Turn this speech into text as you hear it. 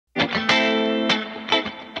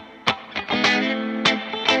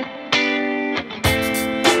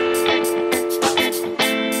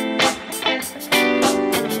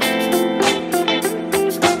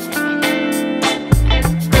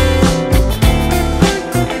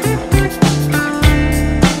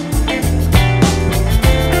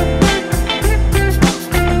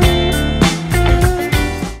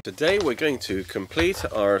today we're going to complete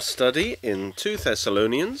our study in 2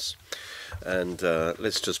 Thessalonians, and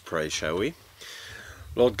let's just pray, shall we?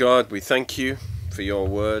 Lord God, we thank you for your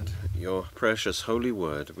word, your precious holy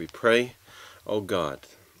word. We pray, oh God,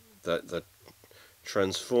 that the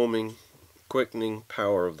transforming, quickening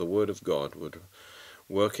power of the word of God would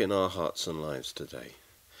work in our hearts and lives today.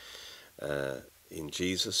 In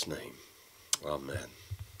Jesus' name, amen.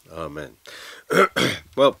 Amen.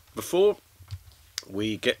 Well, before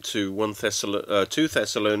we get to 2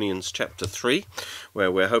 Thessalonians chapter 3,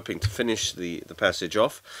 where we're hoping to finish the passage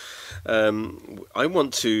off, I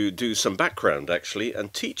want to do some background, actually,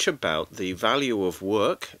 and teach about the value of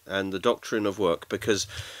work and the doctrine of work, because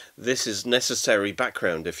this is necessary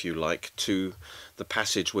background, if you like, to the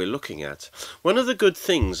passage we're looking at. One of the good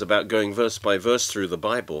things about going verse by verse through the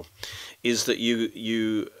Bible is that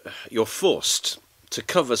you're forced to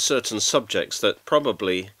cover certain subjects that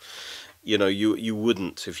probably you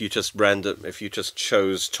wouldn't if you just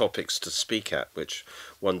chose topics to speak at, which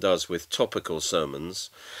one does with topical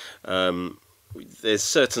sermons. There's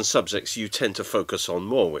certain subjects you tend to focus on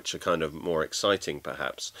more, which are kind of more exciting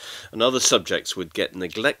perhaps, and other subjects would get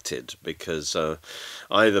neglected because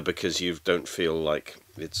either because you don't feel like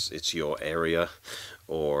it's your area,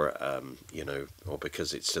 or or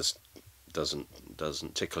because it's just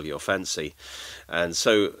doesn't tickle your fancy. And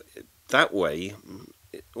so that way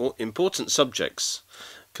important subjects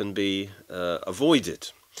can be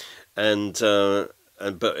avoided,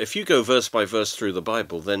 but if you go verse by verse through the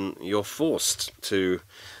Bible, then you're forced to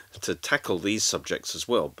tackle these subjects as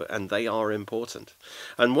well, and they are important.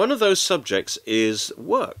 And one of those subjects is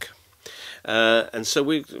work, and so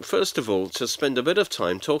we first of all to spend a bit of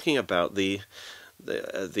time talking about the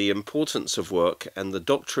importance of work and the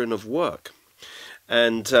doctrine of work.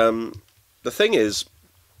 And the thing is,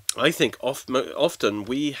 I think often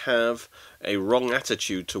we have a wrong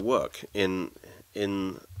attitude to work in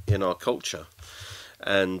our culture,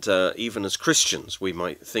 and even as Christians we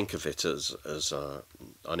might think of it as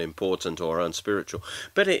unimportant or unspiritual,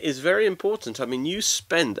 but it is very important. I mean, you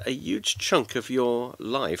spend a huge chunk of your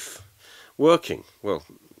life working. Well,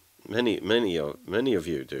 many of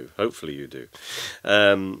you do. Hopefully you do.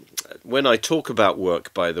 When I talk about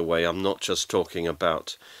work, by the way, I'm not just talking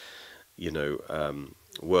about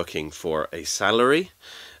working for a salary.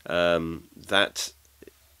 That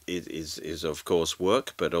is of course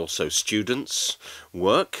work, but also students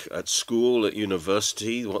work at school, at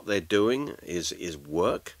university. What they're doing is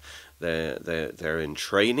work. They're in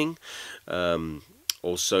training.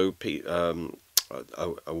 Also,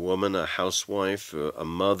 a woman, a housewife, a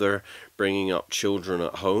mother bringing up children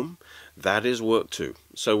at home, that is work too.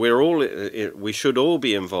 So we should all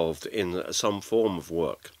be involved in some form of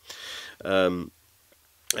work.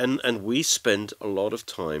 And we spend a lot of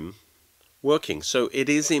time working, so it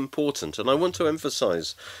is important, and I want to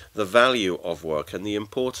emphasize the value of work and the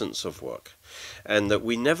importance of work, and that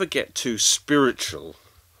we never get too spiritual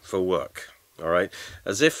for work, all right?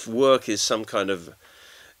 As if work is some kind of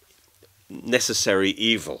necessary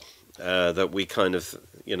evil, that we kind of,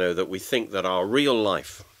 that we think that our real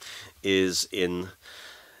life is in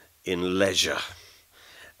leisure.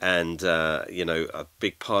 And a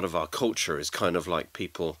big part of our culture is kind of like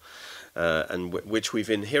people, which we've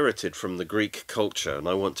inherited from the Greek culture. And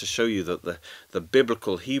I want to show you that the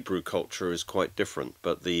biblical Hebrew culture is quite different.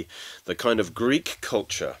 But the kind of Greek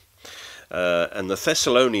culture, and the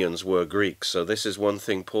Thessalonians were Greeks, so this is one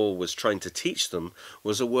thing Paul was trying to teach them,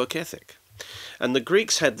 was a work ethic. And the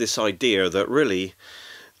Greeks had this idea that really,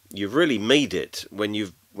 you've really made it when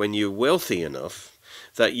you're wealthy enough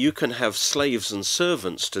that you can have slaves and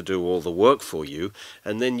servants to do all the work for you,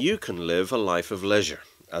 and then you can live a life of leisure.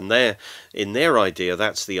 And in their idea,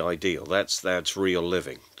 that's the ideal. That's real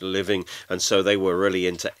living. And so they were really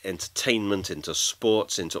into entertainment, into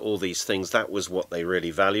sports, into all these things. That was what they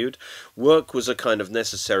really valued. Work was a kind of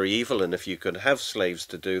necessary evil, and if you could have slaves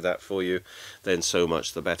to do that for you, then so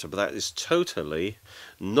much the better. But that is totally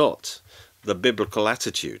not the biblical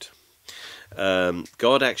attitude.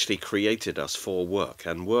 God actually created us for work,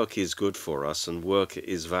 and work is good for us, and work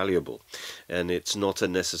is valuable, and it's not a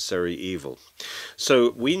necessary evil.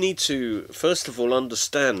 So we need to first of all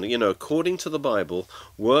understand, according to the Bible,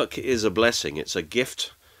 work is a blessing. It's a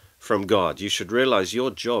gift from God. You should realize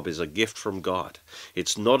your job is a gift from God.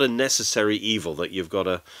 It's not a necessary evil that you've got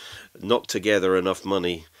to knock together enough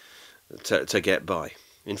money to get by.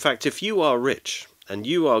 In fact, if you are rich and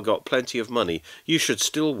you are got plenty of money, you should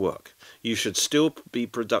still work. You should still be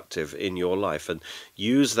productive in your life and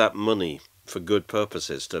use that money for good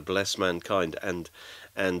purposes, to bless mankind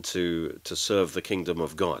and to serve the kingdom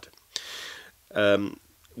of God.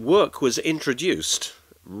 Work was introduced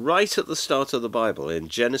right at the start of the Bible, in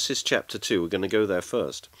Genesis chapter 2. We're going to go there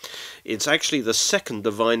first. It's actually the second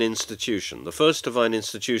divine institution. The first divine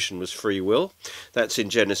institution was free will. That's in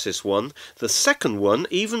Genesis 1. The second one,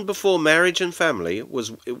 even before marriage and family,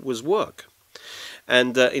 was work.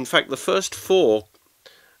 And in fact, the first four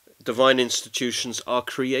divine institutions are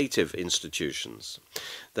creative institutions.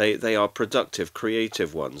 They are productive,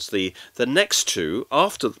 creative ones. The next two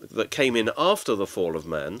that came in after the fall of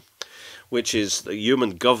man, which is the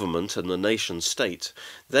human government and the nation state,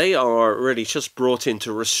 they are really just brought in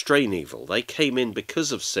to restrain evil. They came in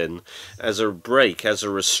because of sin as a break, as a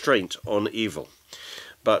restraint on evil.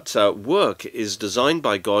 But work is designed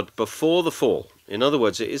by God before the fall. In other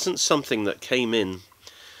words, it isn't something that came in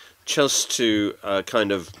just to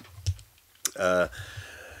kind of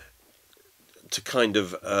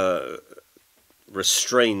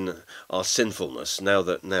restrain our sinfulness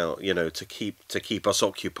to keep us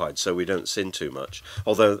occupied so we don't sin too much,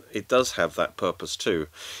 although it does have that purpose too.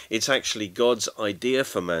 It's actually God's idea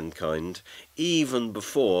for mankind even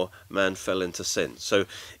before man fell into sin. So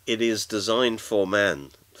it is designed for man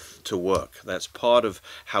to work. That's part of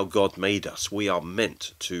how God made us. We are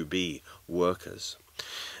meant to be workers,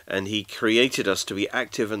 and he created us to be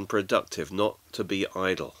active and productive, not to be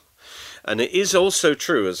idle. And it is also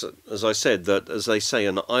true, as I said, that, as they say,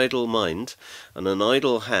 an idle mind and an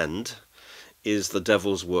idle hand is the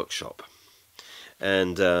devil's workshop.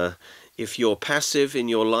 And if you're passive in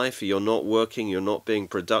your life, you're not working, you're not being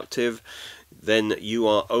productive, then you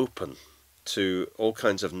are open to all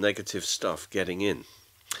kinds of negative stuff getting in.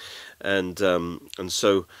 And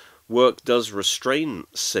so work does restrain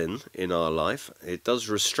sin in our life. It does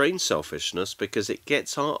restrain selfishness because it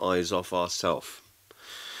gets our eyes off ourselves.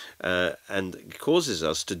 And it causes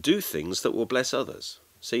us to do things that will bless others.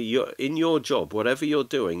 See, in your job, whatever you're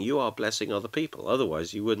doing, you are blessing other people.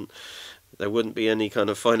 Otherwise, there wouldn't be any kind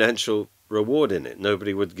of financial reward in it.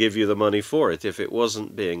 Nobody would give you the money for it if it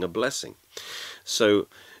wasn't being a blessing. So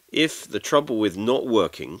if the trouble with not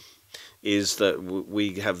working is that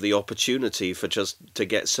we have the opportunity for just to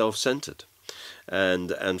get self-centered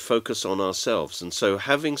and focus on ourselves. And so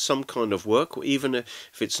having some kind of work, even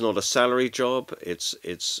if it's not a salary job, it's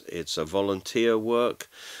a volunteer work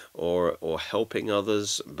or helping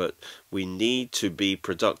others, but we need to be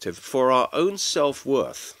productive for our own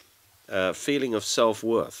self-worth, feeling of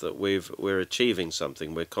self-worth, that we're achieving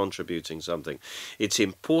something, we're contributing something. It's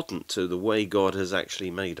important to the way God has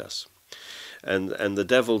actually made us. And the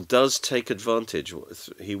devil does take advantage.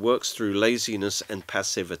 He works through laziness and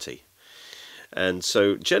passivity. And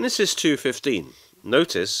so Genesis 2:15,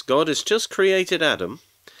 notice God has just created Adam,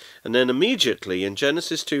 and then immediately in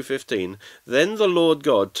Genesis 2:15, then the Lord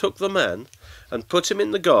God took the man and put him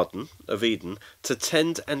in the Garden of Eden to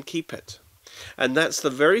tend and keep it. And that's the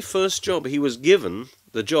very first job he was given,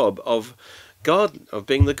 the job of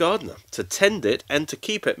being the gardener. To tend it and to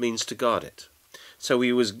keep it means to guard it. So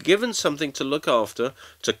he was given something to look after,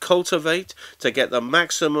 to cultivate, to get the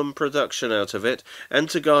maximum production out of it, and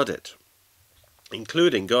to guard it,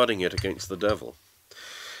 including guarding it against the devil.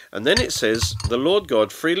 And then it says, the Lord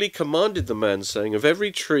God freely commanded the man, saying, of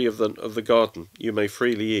every tree of the garden you may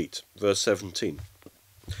freely eat. Verse 17.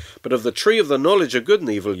 But of the tree of the knowledge of good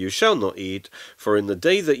and evil you shall not eat, for in the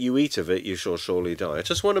day that you eat of it you shall surely die. I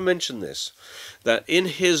just want to mention this, that in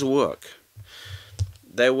his work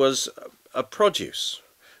there was a produce,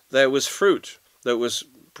 there was fruit that was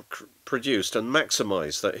produced and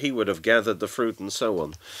maximized, that he would have gathered the fruit and so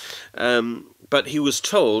on. But he was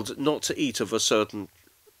told not to eat of a certain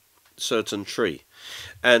tree.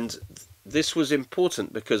 And this was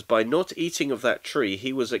important because by not eating of that tree,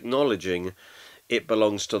 he was acknowledging it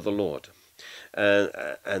belongs to the Lord.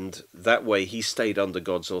 And that way he stayed under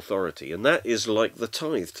God's authority. And that is like the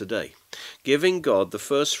tithe today. Giving God the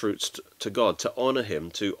first fruits to God, to honor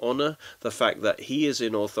him, to honor the fact that he is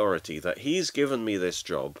in authority, that he's given me this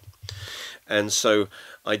job. And so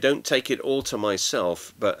I don't take it all to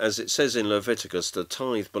myself, but as it says in Leviticus, the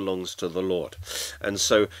tithe belongs to the Lord. And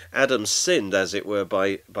so Adam sinned, as it were,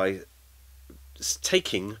 by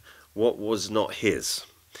taking what was not his,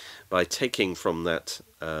 by taking from that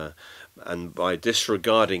and by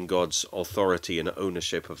disregarding God's authority and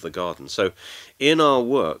ownership of the garden. So in our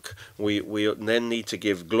work, we then need to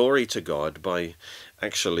give glory to God by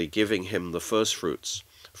actually giving him the first fruits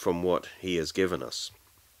from what he has given us.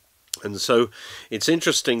 And so it's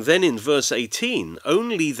interesting then in verse 18,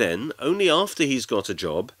 only after he's got a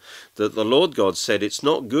job, that the Lord God said, it's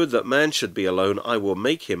not good that man should be alone, I will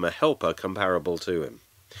make him a helper comparable to him.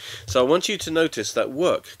 So I want you to notice that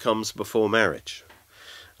work comes before marriage.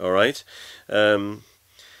 All right?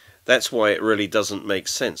 That's why it really doesn't make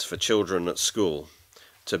sense for children at school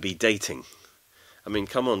to be dating. I mean,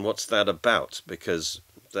 come on, what's that about? Because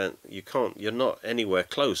then you're not anywhere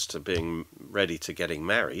close to being ready to getting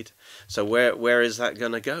married. So where is that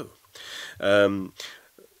going to go?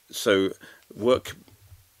 So work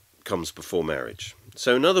comes before marriage.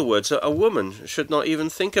 So in other words, a woman should not even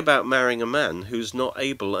think about marrying a man who's not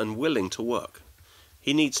able and willing to work.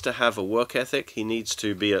 He needs to have a work ethic. He needs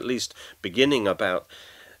to be at least beginning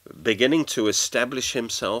to establish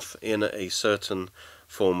himself in a certain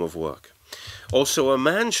form of work. Also, a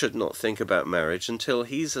man should not think about marriage until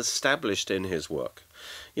he's established in his work.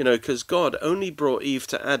 You know, because God only brought Eve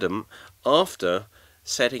to Adam after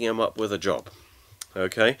setting him up with a job.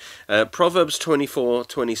 Okay? Proverbs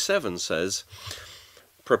 24:27 says,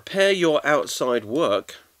 prepare your outside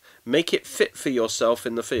work, make it fit for yourself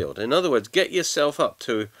in the field. In other words, get yourself up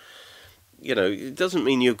to, you know, it doesn't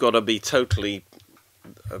mean you've got to be totally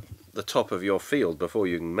the top of your field before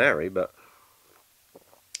you can marry, but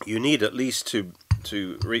you need at least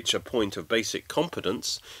to reach a point of basic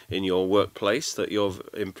competence in your workplace that you're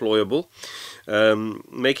employable.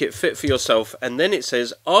 Make it fit for yourself, and then it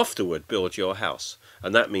says afterward build your house,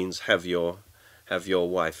 and that means have your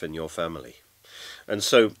wife and your family. And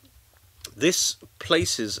so this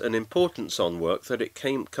places an importance on work that it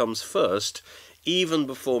comes first, even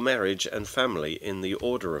before marriage and family in the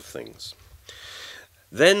order of things.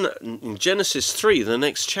 Then in Genesis 3, the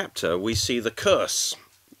next chapter, we see the curse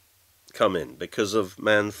come in because of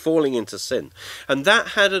man falling into sin. And that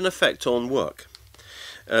had an effect on work.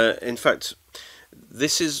 In fact,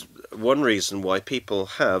 this is one reason why people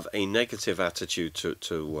have a negative attitude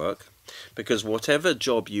to work, because whatever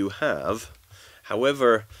job you have,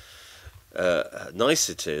 however nice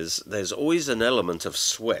it is, there's always an element of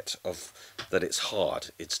sweat, of that it's hard,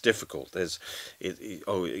 it's difficult, it's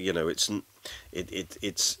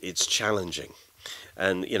challenging.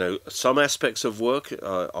 And you know, some aspects of work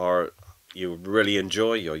are you really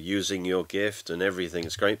enjoy, you're using your gift and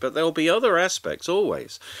everything's great, but there'll be other aspects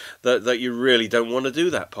always that you really don't want to do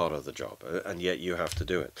that part of the job, and yet you have to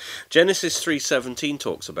do it. Genesis 3:17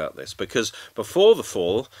 talks about this, because before the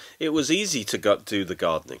fall it was easy to do the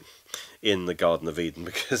gardening in the Garden of Eden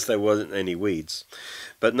because there wasn't any weeds.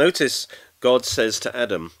 But notice God says to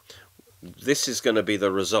Adam, this is going to be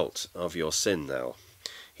the result of your sin now.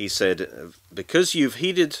 He said, because you've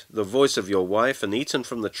heeded the voice of your wife and eaten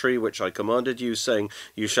from the tree which I commanded you, saying,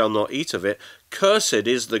 you shall not eat of it, cursed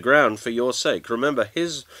is the ground for your sake. Remember,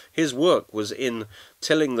 his work was in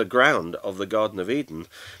tilling the ground of the Garden of Eden,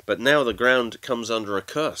 but now the ground comes under a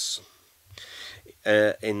curse.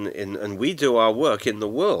 And we do our work in the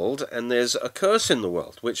world, and there's a curse in the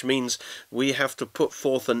world, which means we have to put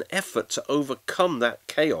forth an effort to overcome that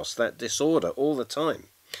chaos, that disorder all the time.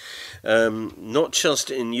 Not just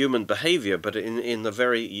in human behavior, but in the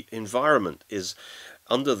very environment is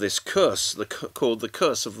under this curse, called the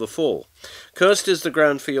curse of the fall. Cursed is the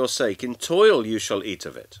ground for your sake, in toil you shall eat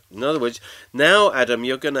of it. In other words, now Adam,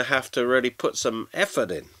 you're going to have to really put some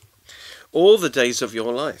effort in all the days of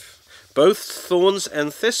your life. Both thorns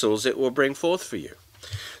and thistles it will bring forth for you.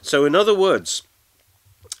 So in other words,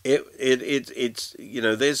 it's you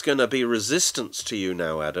know, there's going to be resistance to you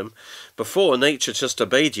now, Adam. Before, nature just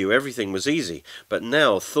obeyed you, everything was easy, but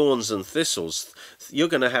now thorns and thistles, you're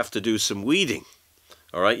going to have to do some weeding.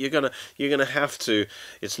 All right, you're going to have to.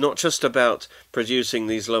 It's not just about producing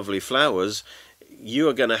these lovely flowers. You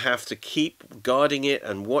are going to have to keep guarding it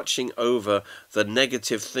and watching over the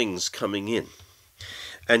negative things coming in.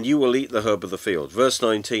 And you will eat the herb of the field. Verse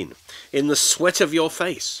 19, in the sweat of your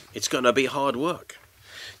face, it's going to be hard work.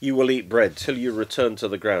 You will eat bread till you return to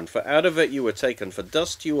the ground, for out of it you were taken, for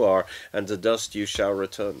dust you are, and to dust you shall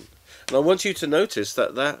return. And I want you to notice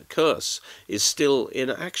that that curse is still in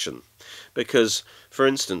action, because, for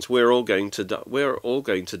instance, we're all going to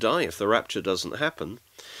die if the rapture doesn't happen,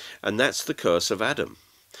 and that's the curse of Adam.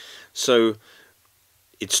 So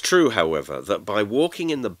it's true, however, that by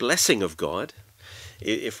walking in the blessing of God,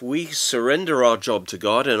 if we surrender our job to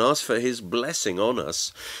God and ask for his blessing on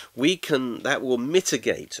us, that will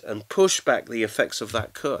mitigate and push back the effects of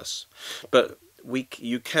that curse. But we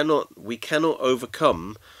cannot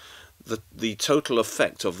overcome the total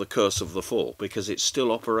effect of the curse of the fall, because it's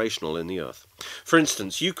still operational in the earth. For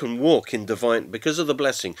instance, you can walk in because of the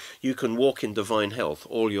blessing, you can walk in divine health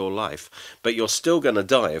all your life, but you're still going to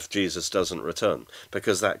die if Jesus doesn't return,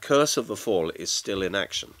 because that curse of the fall is still in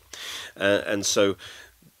action. And so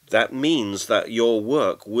that means that your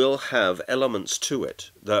work will have elements to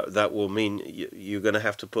it that will mean you're going to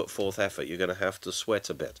have to put forth effort. You're going to have to sweat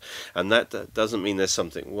a bit, and that doesn't mean there's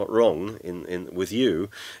something wrong with you.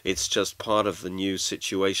 It's just part of the new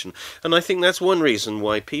situation. And I think that's one reason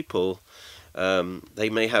why people they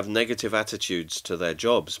may have negative attitudes to their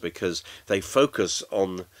jobs because they focus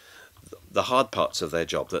on the hard parts of their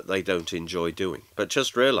job that they don't enjoy doing. But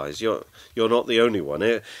just realize you're not the only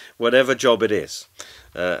one. Whatever job it is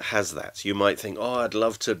has that. You might think, oh, I'd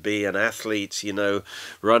love to be an athlete,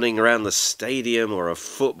 running around the stadium, or a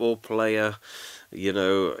football player,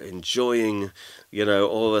 enjoying,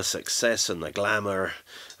 all the success and the glamour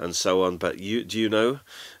and so on. But do you know,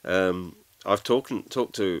 I've talked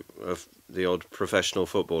to the odd professional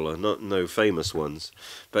footballer, no famous ones,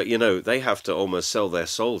 but they have to almost sell their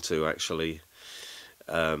soul to actually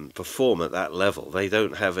perform at that level. They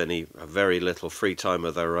don't have very little free time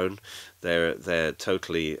of their own. They're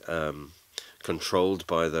totally controlled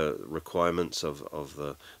by the requirements of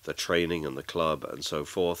the training and the club and so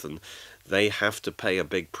forth, and they have to pay a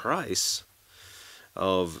big price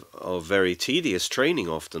of very tedious training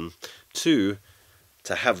often to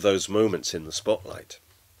have those moments in the spotlight.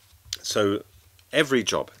 So every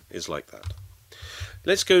job is like that.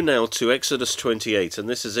 Let's go now to Exodus 28, and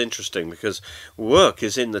this is interesting because work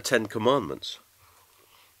is in the Ten Commandments.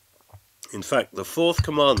 In fact, the fourth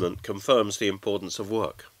commandment confirms the importance of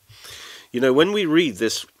work. When we read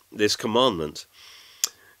this commandment,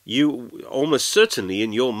 you almost certainly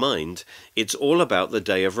in your mind, it's all about the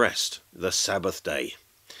day of rest, the Sabbath day.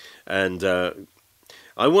 And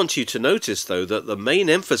I want you to notice, though, that the main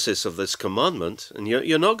emphasis of this commandment, and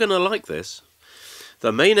you're not going to like this,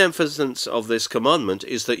 the main emphasis of this commandment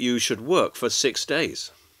is that you should work for 6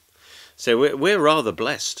 days. So we're rather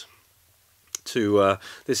blessed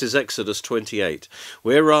this is Exodus 28.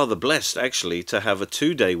 We're rather blessed, actually, to have a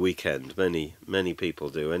 2-day weekend. Many people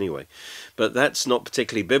do anyway. But that's not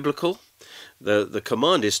particularly biblical. The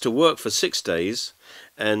command is to work for 6 days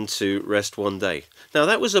and to rest 1 day. Now,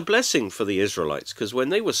 that was a blessing for the Israelites, because when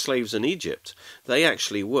they were slaves in Egypt, they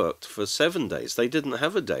actually worked for 7 days. They didn't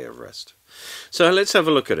have a day of rest. So let's have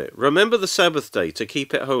a look at it. Remember the Sabbath day to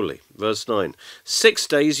keep it holy. Verse 9. 6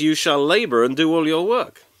 days you shall labor and do all your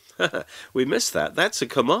work. We missed that. That's a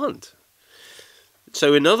command.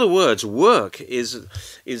 So in other words, work is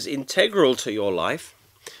integral to your life.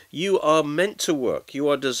 You are meant to work. You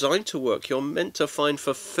are designed to work. You're meant to find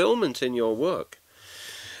fulfillment in your work.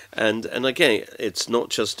 And again, it's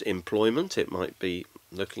not just employment. It might be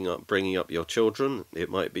bringing up your children. It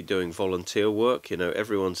might be doing volunteer work.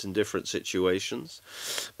 Everyone's in different situations.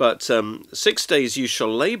 But 6 days you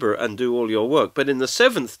shall labor and do all your work. But in the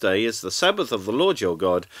 7th day is the Sabbath of the Lord your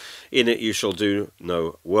God. In it you shall do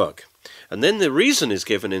no work. And then the reason is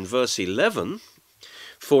given in verse 11.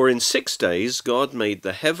 For in 6 days God made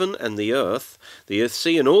the heaven and the earth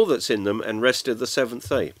sea and all that's in them, and rested the 7th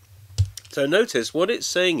day. So notice what it's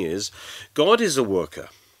saying is, God is a worker.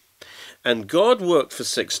 And God worked for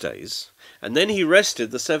 6 days, and then he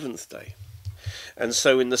rested the 7th day. And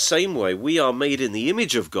so in the same way, we are made in the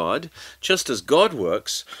image of God, just as God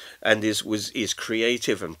works and is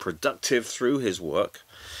creative and productive through his work.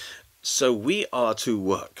 So we are to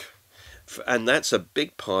work. And that's a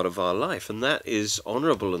big part of our life, and that is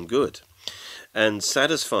honorable and good and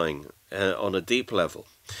satisfying on a deep level.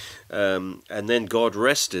 And then God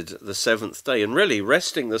rested the 7th day. And really,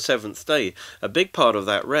 resting the 7th day, a big part of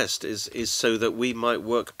that rest is so that we might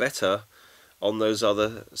work better on those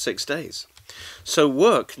other 6 days. So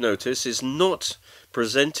work, notice, is not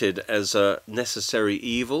presented as a necessary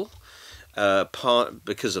evil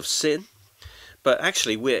because of sin, but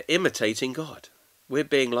actually we're imitating God. We're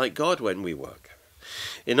being like God when we work.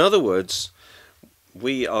 In other words,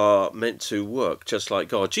 we are meant to work just like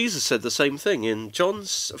God. Jesus said the same thing in John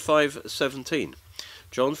 5:17.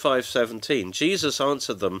 John 5:17. Jesus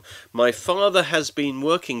answered them, "My Father has been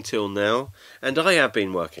working till now, and I have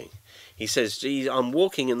been working." He says, I'm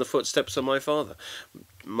walking in the footsteps of my Father.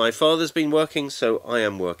 My Father's been working, so I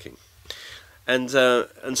am working. And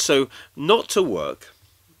so not to work,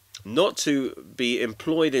 not to be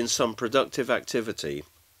employed in some productive activity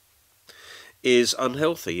is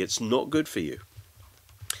unhealthy. It's not good for you.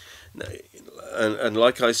 And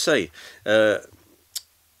like I say,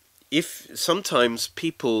 if sometimes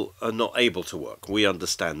people are not able to work, we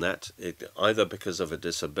understand that, either because of a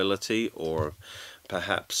disability or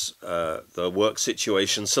perhaps the work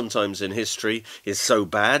situation sometimes in history is so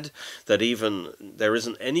bad that even there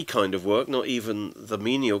isn't any kind of work, not even the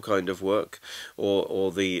menial kind of work,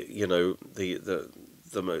 or the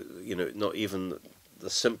not even the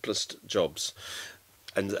simplest jobs.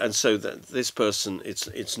 And so that this person,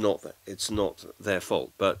 it's not their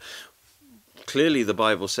fault. But clearly the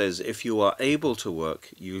Bible says if you are able to work,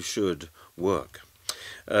 you should work.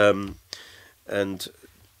 And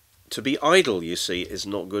to be idle, you see, is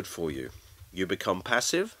not good for you. You become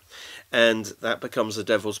passive, and that becomes the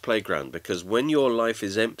devil's playground, because when your life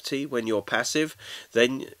is empty, when you're passive,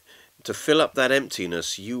 then to fill up that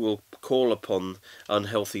emptiness, you will call upon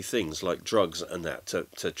unhealthy things like drugs and that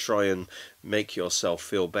to try and make yourself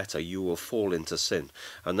feel better. You will fall into sin,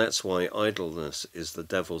 and that's why idleness is the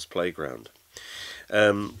devil's playground.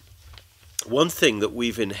 One thing that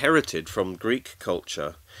we've inherited from Greek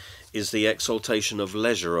culture is the exaltation of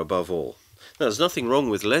leisure above all. Now, there's nothing wrong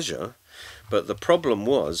with leisure, but the problem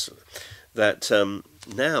was that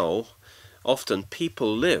now often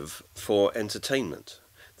people live for entertainment.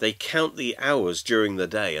 They count the hours during the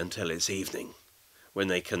day until it's evening, when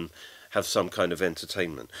they can have some kind of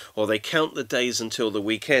entertainment. Or they count the days until the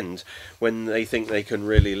weekend, when they think they can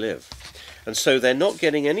really live. And so they're not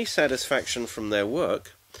getting any satisfaction from their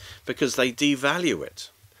work, because they devalue it.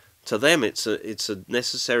 To them it's a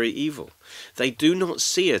necessary evil. They do not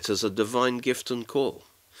see it as a divine gift and call.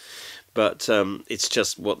 But it's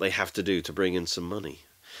just what they have to do to bring in some money.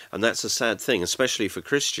 And that's a sad thing, especially for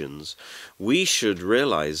Christians. We should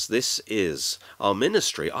realize this is our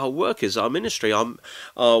ministry. Our work is our ministry.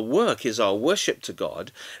 Our work is our worship to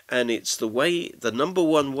God. And it's the number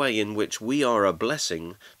one way in which we are a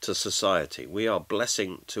blessing to society. We are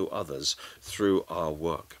blessing to others through our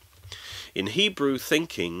work. In Hebrew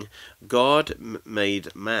thinking, God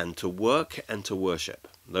made man to work and to worship.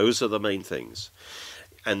 Those are the main things.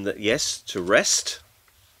 And that, yes, to rest,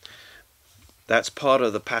 that's part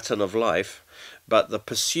of the pattern of life, but the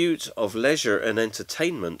pursuit of leisure and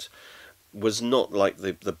entertainment was not like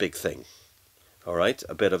the big thing. All right,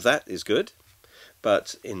 a bit of that is good,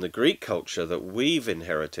 but in the Greek culture that we've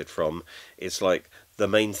inherited from, it's like the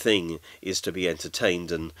main thing is to be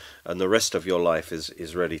entertained, and the rest of your life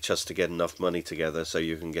is really just to get enough money together so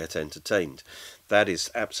you can get entertained. That is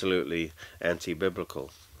absolutely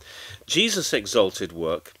anti-biblical. Jesus exalted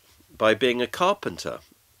work by being a carpenter,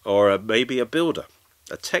 or maybe a builder,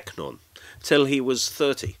 a teknon, till he was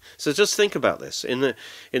 30. So just think about this. In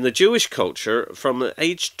the Jewish culture, from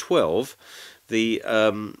age 12,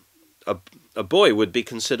 a boy would be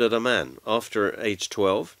considered a man. After age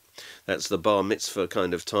 12, that's the bar mitzvah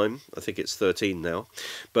kind of time. I think it's 13 now.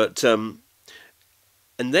 But and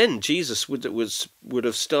then Jesus would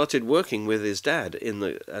have started working with his dad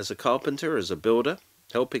as a carpenter, as a builder,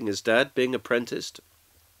 helping his dad, being apprenticed.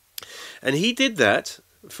 And he did that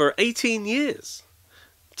for 18 years,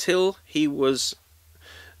 till he went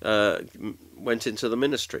into the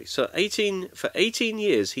ministry. So for 18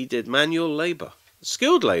 years he did manual labor,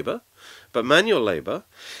 skilled labor, but manual labor,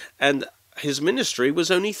 and his ministry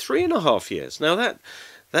was only 3.5 years. Now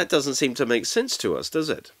that doesn't seem to make sense to us, does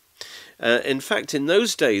it? In fact, in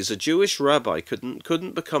those days, a Jewish rabbi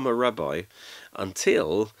couldn't become a rabbi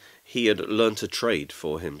until he had learnt a trade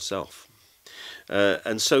for himself.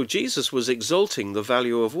 And so Jesus was exalting the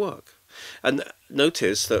value of work. And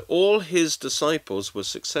notice that all his disciples were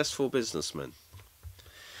successful businessmen.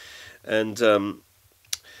 And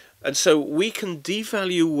so we can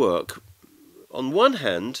devalue work on one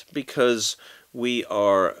hand because we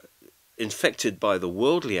are infected by the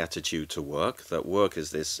worldly attitude to work, that work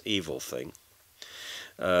is this evil thing.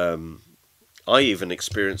 I even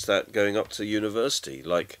experienced that going up to university.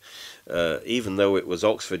 Like, even though it was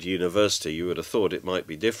Oxford University, you would have thought it might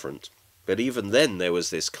be different. But even then, there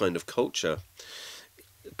was this kind of culture,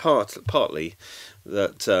 partly,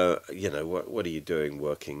 that, what are you doing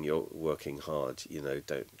working? You're working hard,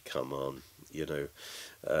 don't come on, you're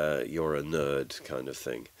a nerd kind of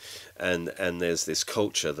thing. And there's this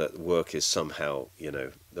culture that work is somehow,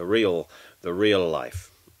 the real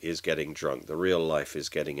life is getting drunk. The real life is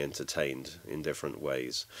getting entertained in different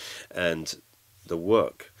ways. And the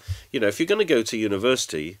work, if you're going to go to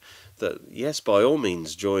university, that yes, by all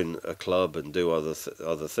means join a club and do other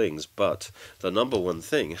things, but the number one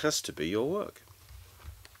thing has to be your work.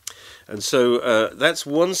 And so that's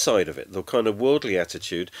one side of it, the kind of worldly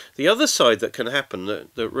attitude. The other side that can happen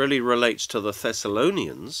that really relates to the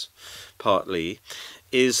Thessalonians, partly,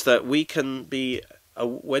 is that we can be,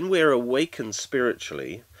 when we're awakened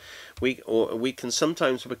spiritually, we can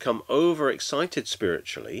sometimes become overexcited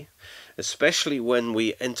spiritually, especially when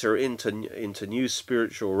we enter into new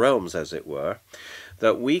spiritual realms, as it were,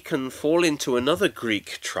 that we can fall into another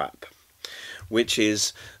Greek trap, which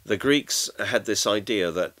is the Greeks had this idea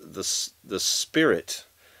that the spirit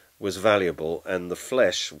was valuable and the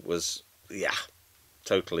flesh was,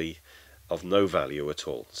 totally of no value at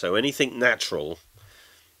all. So anything natural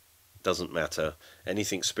doesn't matter,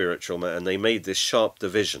 anything spiritual, and they made this sharp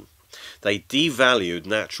division. They devalued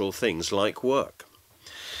natural things like work.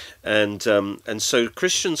 And so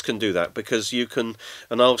Christians can do that, because you can,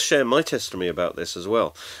 and I'll share my testimony about this as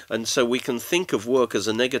well. And so we can think of work as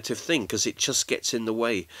a negative thing because it just gets in the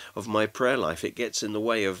way of my prayer life. It gets in the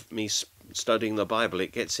way of me studying the Bible.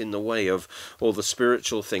 It gets in the way of all the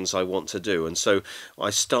spiritual things I want to do. And so I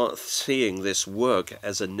start seeing this work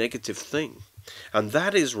as a negative thing. And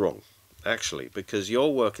that is wrong, actually, because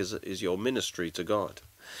your work is your ministry to God.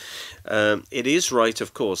 It is right,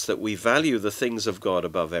 of course, that we value the things of God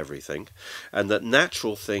above everything, and that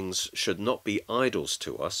natural things should not be idols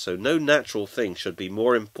to us. So no natural thing should be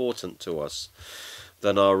more important to us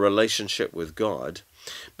than our relationship with God.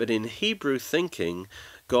 But in Hebrew thinking,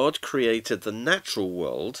 God created the natural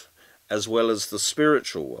world as well as the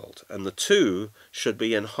spiritual world, and the two should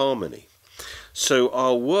be in harmony. So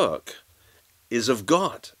our work is of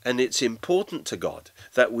God, and it's important to God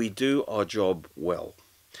that we do our job well.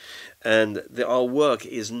 And our work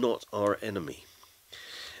is not our enemy.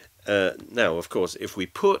 Now, of course, if we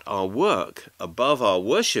put our work above our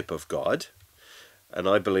worship of God, and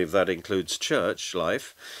I believe that includes church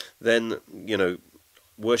life, then,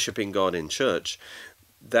 worshipping God in church,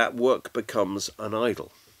 that work becomes an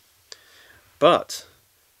idol. But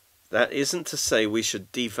that isn't to say we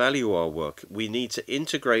should devalue our work. We need to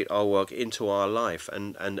integrate our work into our life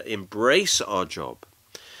and embrace our job,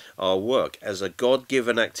 our work, as a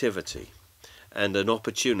God-given activity and an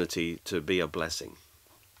opportunity to be a blessing.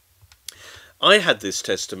 I had this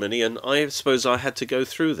testimony, and I suppose I had to go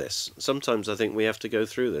through this. Sometimes I think we have to go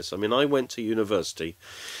through this. I mean, I went to university,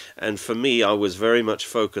 and for me, I was very much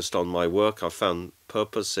focused on my work. I found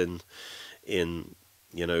purpose in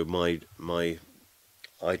my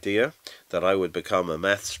idea that I would become a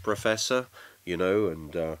maths professor,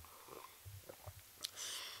 and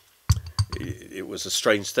it was a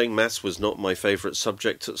strange thing. Maths was not my favourite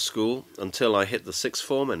subject at school until I hit the sixth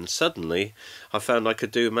form, and suddenly I found I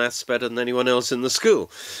could do maths better than anyone else in the school.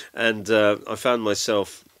 And I found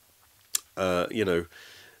myself, going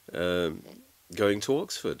to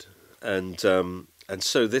Oxford. And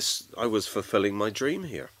so I was fulfilling my dream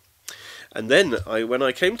here. And then when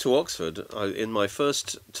I came to Oxford, in my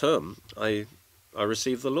first term, I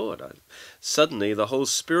received the Lord. Suddenly the whole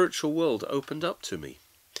spiritual world opened up to me.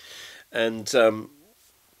 And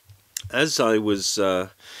as I was,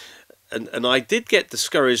 and I did get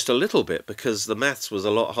discouraged a little bit, because the maths was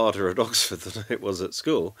a lot harder at Oxford than it was at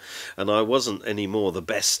school, and I wasn't any more the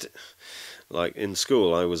best. Like in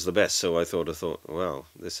school, I was the best, so I thought, wow,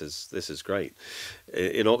 this is great.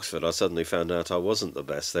 In Oxford, I suddenly found out I wasn't the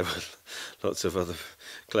best. There were lots of other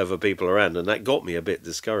clever people around, and that got me a bit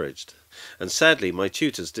discouraged. And sadly, my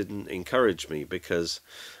tutors didn't encourage me, because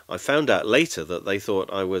I found out later that they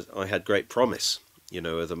thought I had great promise,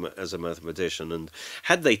 as a mathematician. And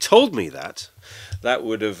had they told me that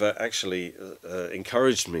would have actually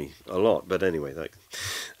encouraged me a lot. But anyway,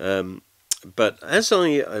 but as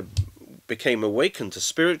I became awakened to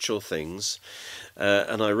spiritual things,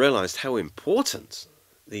 and I realized how important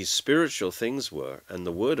these spiritual things were, and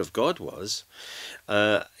the Word of God was,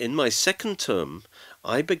 in my second term,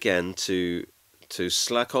 I began to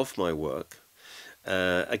slack off my work,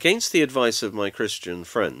 against the advice of my Christian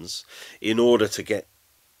friends, in order to get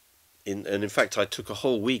in. And in fact, I took a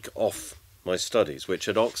whole week off my studies, which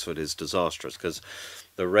at Oxford is disastrous, because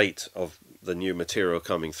the rate of the new material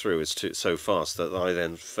coming through is so fast that I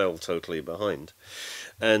then fell totally behind.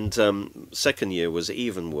 And second year was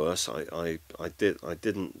even worse. I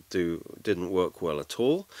didn't work well at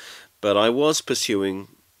all, but I was pursuing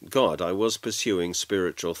God. I was pursuing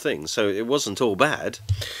spiritual things, so it wasn't all bad.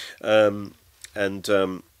 But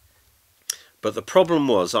the problem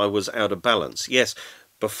was I was out of balance. Yes,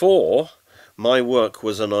 before, my work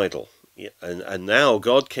was an idol. And now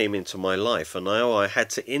God came into my life, and now I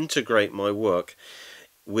had to integrate my work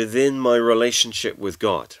within my relationship with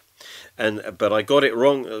God. But I got it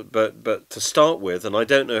wrong. But to start with, and I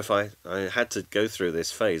don't know if I had to go through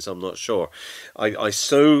this phase, I'm not sure. I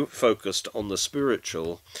so focused on the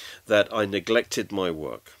spiritual that I neglected my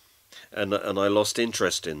work, and I lost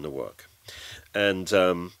interest in the work, and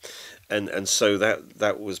so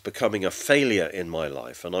that was becoming a failure in my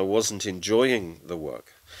life, and I wasn't enjoying the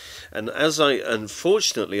work. And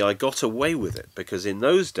unfortunately, I got away with it, because in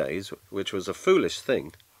those days, which was a foolish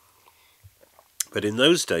thing, but in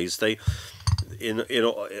those days, in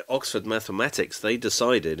Oxford mathematics, they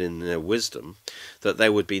decided in their wisdom that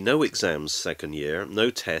there would be no exams second year, no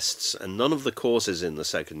tests, and none of the courses in the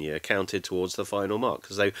second year counted towards the final mark,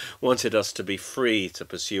 because they wanted us to be free to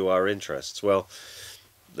pursue our interests. Well,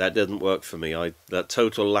 that didn't work for me. That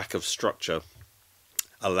total lack of structure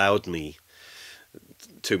allowed me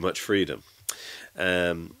too much freedom.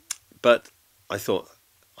 But I thought,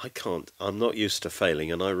 I'm not used to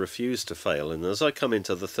failing, and I refuse to fail. And as I come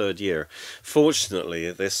into the third year,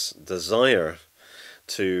 fortunately, this desire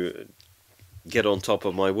to get on top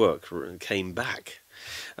of my work came back.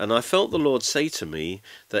 And I felt the Lord say to me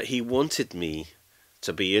that he wanted me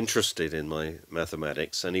to be interested in my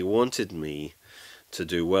mathematics, and he wanted me to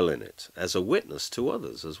do well in it as a witness to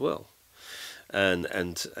others as well.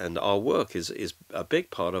 And our work is a big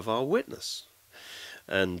part of our witness.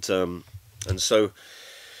 And so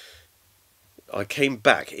I came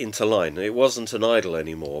back into line. It wasn't an idol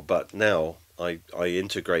anymore, but now I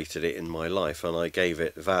integrated it in my life, and I gave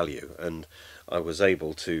it value, and I was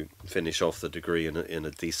able to finish off the degree in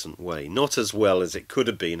a decent way. Not as well as it could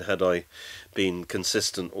have been had I been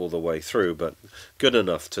consistent all the way through, but good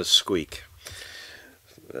enough to squeak.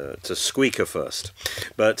 To squeaker first.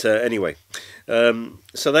 But anyway,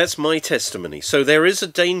 so that's my testimony. So there is a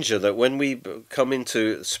danger that when we come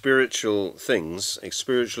into spiritual things,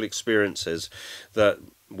 spiritual experiences, that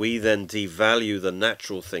we then devalue the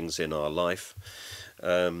natural things in our life,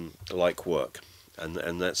 like work.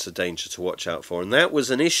 And that's a danger to watch out for. And that was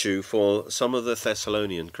an issue for some of the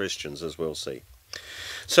Thessalonian Christians, as we'll see.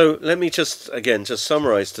 So let me just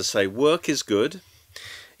summarize to say, work is good.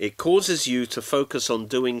 It causes you to focus on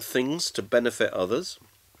doing things to benefit others.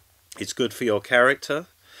 It's good for your character,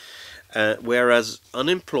 whereas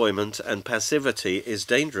unemployment and passivity is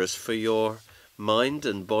dangerous for your mind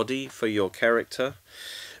and body, for your character,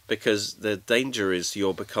 because the danger is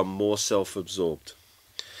you'll become more self-absorbed.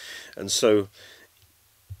 And so,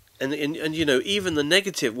 and you know, even the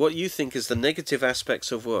negative, what you think is the negative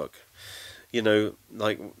aspects of work, you know,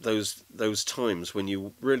 like those times when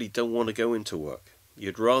you really don't want to go into work.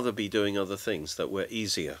 You'd rather be doing other things that were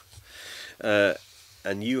easier.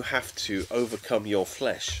 And you have to overcome your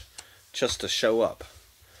flesh just to show up.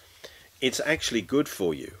 It's actually good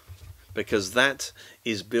for you, because that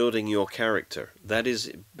is building your character. That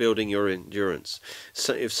is building your endurance.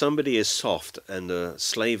 So if somebody is soft and a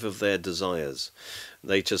slave of their desires,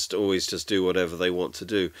 they just always just do whatever they want to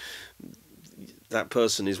do, that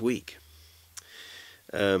person is weak.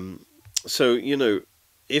 So, you know,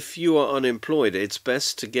 if you are unemployed, it's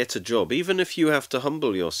best to get a job, even if you have to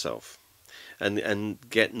humble yourself and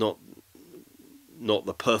get not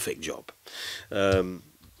the perfect job,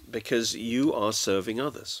 because you are serving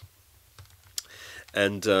others.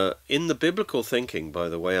 And in the biblical thinking, by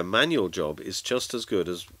the way, a manual job is just as good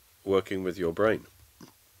as working with your brain.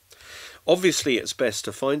 Obviously, it's best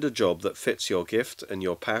to find a job that fits your gift and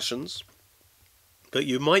your passions, but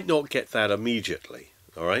you might not get that immediately.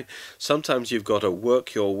 All right. Sometimes you've got to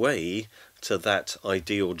work your way to that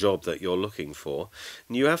ideal job that you're looking for,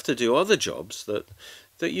 and you have to do other jobs that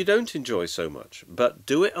you don't enjoy so much, but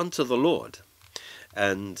do it unto the Lord,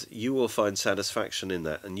 and you will find satisfaction in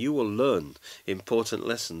that, and you will learn important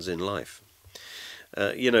lessons in life.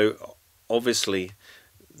 You know, obviously,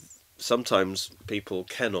 sometimes people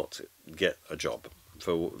cannot get a job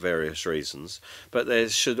for various reasons, but there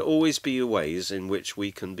should always be ways in which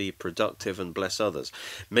we can be productive and bless others.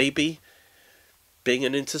 Maybe being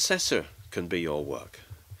an intercessor can be your work,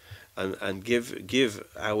 and give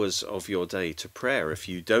hours of your day to prayer if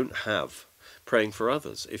you don't have praying for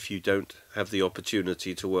others, if you don't have the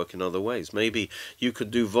opportunity to work in other ways. Maybe you could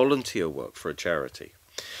do volunteer work for a charity.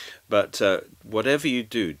 But whatever you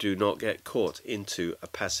do, do not get caught into a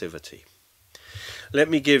passivity. Let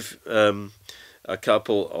me give a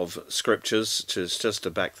couple of scriptures just to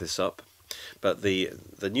back this up. But the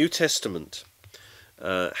New Testament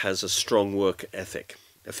has a strong work ethic.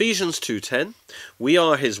 Ephesians 2:10, we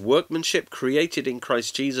are his workmanship, created in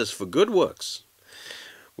Christ Jesus for good works,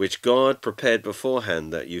 which God prepared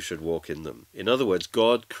beforehand that you should walk in them. In other words,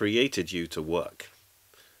 God created you to work.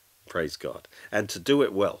 Praise God. And to do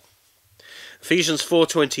it well. Ephesians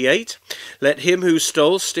 4:28, let him who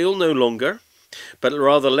stole steal no longer, but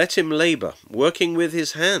rather let him labour, working with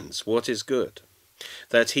his hands what is good,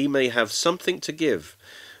 that he may have something to give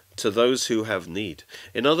to those who have need.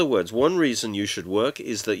 In other words, one reason you should work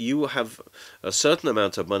is that you have a certain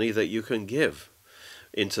amount of money that you can give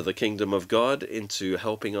into the kingdom of God, into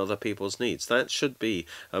helping other people's needs. That should be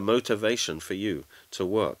a motivation for you to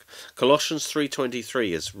work. Colossians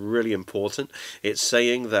 3:23 is really important. It's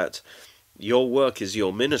saying that your work is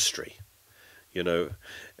your ministry. You know,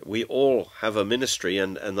 we all have a ministry,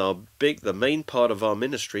 and the main part of our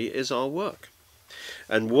ministry is our work.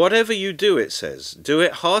 And whatever you do, it says, do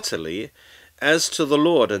it heartily as to the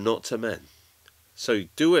Lord and not to men. So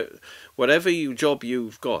do it, whatever job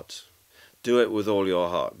you've got, do it with all your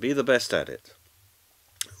heart. Be the best at it.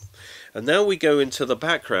 And now we go into the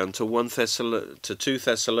background to 2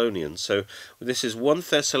 Thessalonians. So this is 1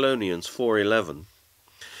 Thessalonians 4:11.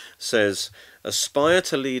 says, aspire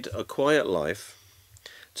to lead a quiet life,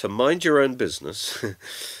 to mind your own business,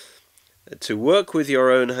 to work with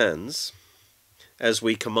your own hands, as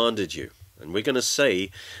we commanded you. And we're going to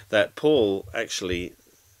say that Paul actually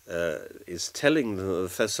is telling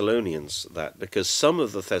the Thessalonians that, because some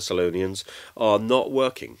of the Thessalonians are not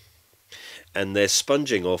working and they're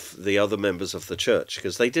sponging off the other members of the church,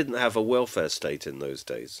 because they didn't have a welfare state in those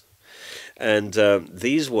days. And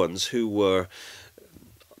these ones who were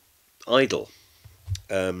idle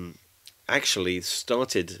actually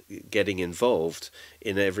started getting involved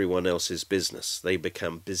in everyone else's business. They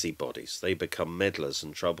become busybodies. They become meddlers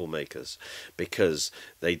and troublemakers because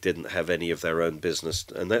they didn't have any of their own business.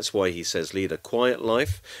 And that's why he says, lead a quiet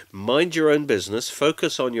life, mind your own business,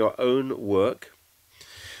 focus on your own work,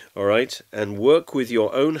 all right, and work with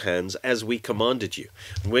your own hands as we commanded you.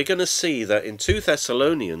 And we're going to see that in 2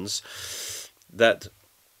 Thessalonians that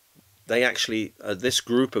they actually, this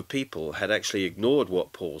group of people had actually ignored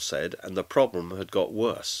what Paul said, and the problem had got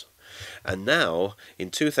worse. And now, in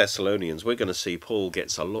 2 Thessalonians, we're going to see Paul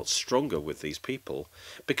gets a lot stronger with these people,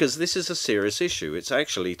 because this is a serious issue. It's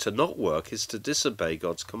actually, to not work is to disobey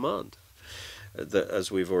God's command,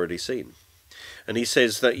 as we've already seen. And he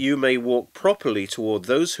says that you may walk properly toward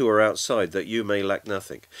those who are outside, that you may lack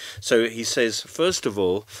nothing. So he says, first of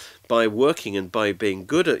all, by working and by being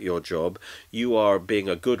good at your job, you are being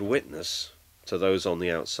a good witness to those on the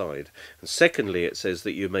outside. And secondly, it says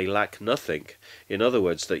that you may lack nothing. In other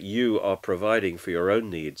words, that you are providing for your own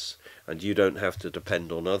needs and you don't have to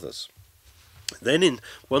depend on others. Then in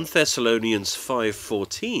 1 Thessalonians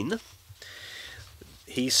 5:14,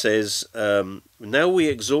 he says, now we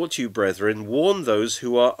exhort you, brethren, warn those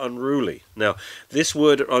who are unruly. Now, this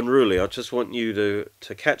word unruly, I just want you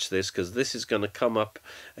to catch this, because this is going to come up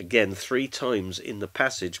again 3 times in the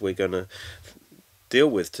passage we're going to deal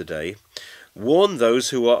with today. Warn those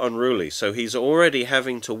who are unruly. So he's already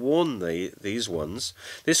having to warn these ones.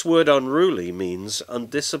 This word unruly means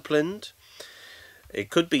undisciplined. It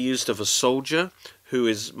could be used of a soldier who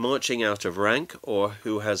is marching out of rank, or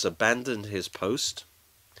who has abandoned his post,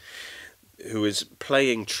 who is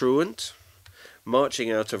playing truant, marching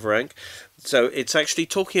out of rank. So it's actually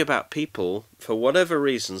talking about people, for whatever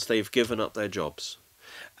reasons, they've given up their jobs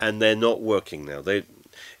and they're not working now.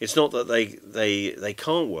 It's not that they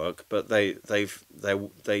can't work, but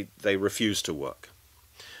they refuse to work.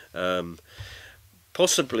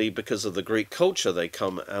 Possibly because of the Greek culture they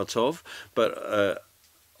come out of, but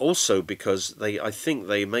also because I think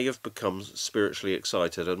they may have become spiritually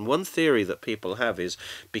excited. And one theory that people have is,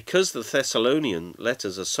 because the Thessalonian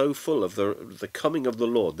letters are so full of the coming of the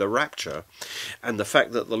Lord, the rapture, and the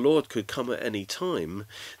fact that the Lord could come at any time,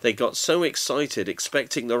 they got so excited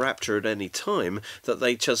expecting the rapture at any time that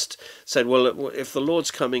they just said, well, if the Lord's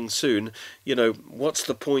coming soon, what's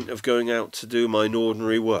the point of going out to do my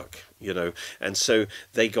ordinary work? And so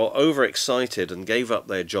they got overexcited and gave up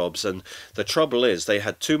their jobs. And the trouble is, they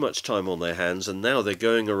had too much time on their hands, and now they're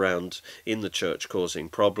going around in the church causing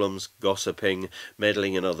problems, gossiping,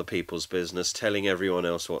 meddling in other people's business, telling everyone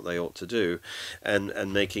else what they ought to do, and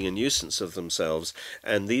making a nuisance of themselves.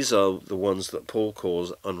 And these are the ones that Paul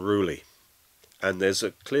calls unruly. And there's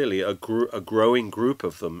clearly a growing group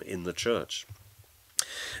of them in the church.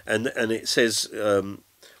 And it says,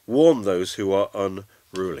 warn those who are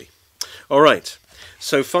unruly. All right,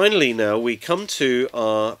 so finally now we come to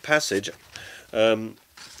our passage in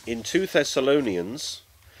 2 Thessalonians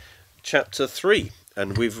chapter 3,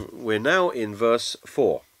 and we're now in verse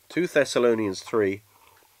 4. 2 Thessalonians 3,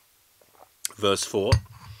 verse 4,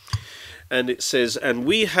 and it says, and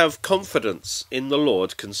we have confidence in the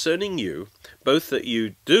Lord concerning you, both that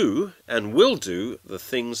you do and will do the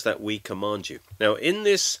things that we command you. Now, in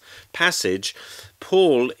this passage,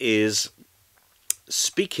 Paul is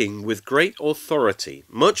speaking with great authority,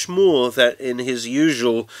 much more than in his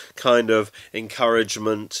usual kind of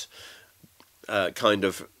encouragement kind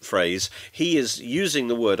of phrase. He is using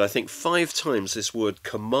the word, I think 5 times, this word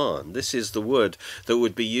command. This is the word that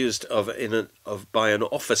would be used by an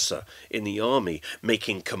officer in the army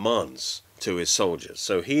making commands to his soldiers.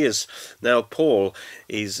 So he is now, Paul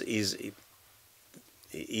is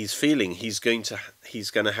he's feeling he's going to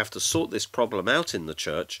have to sort this problem out in the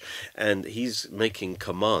church, and he's making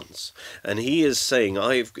commands. And he is saying,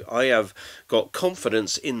 I have got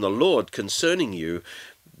confidence in the Lord concerning you,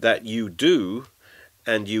 that you do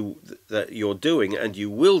and that you're doing and you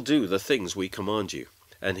will do the things we command you.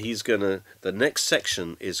 And the next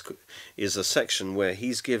section is a section where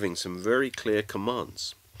he's giving some very clear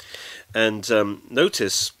commands. And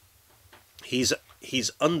notice he's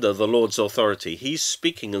he's under the Lord's authority. He's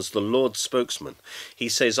speaking as the Lord's spokesman. He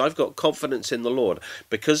says, I've got confidence in the Lord.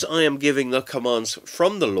 Because I am giving the commands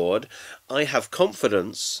from the Lord, I have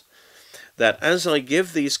confidence that as I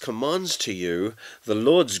give these commands to you, the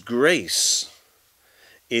Lord's grace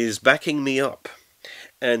is backing me up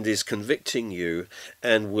and is convicting you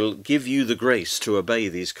and will give you the grace to obey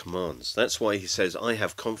these commands. That's why he says, I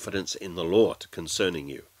have confidence in the Lord concerning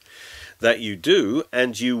you, that you do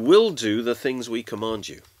and you will do the things we command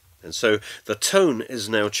you. And so the tone is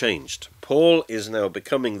now changed. Paul is now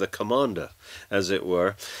becoming the commander, as it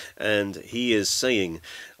were, and he is saying,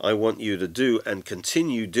 I want you to do and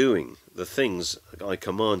continue doing the things I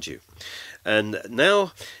command you. And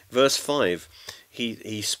now, verse 5,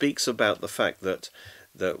 he speaks about the fact that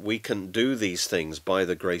we can do these things by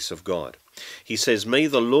the grace of God. He says, may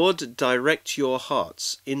the Lord direct your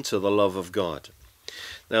hearts into the love of God.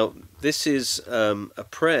 Now, this is a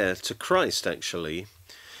prayer to Christ, actually.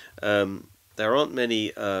 There aren't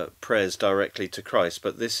many prayers directly to Christ,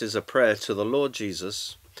 but this is a prayer to the Lord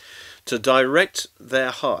Jesus to direct their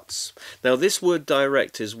hearts. Now, this word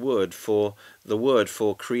direct is the word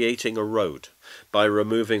for creating a road by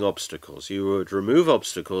removing obstacles. You would remove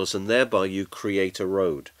obstacles and thereby you create a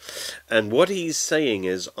road. And what he's saying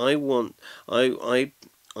is, I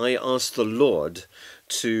ask the Lord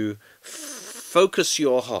to focus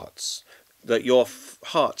your hearts, that your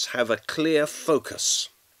hearts have a clear focus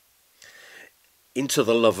into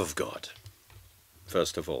the love of God,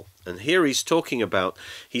 first of all. And here he's talking about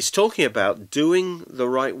doing the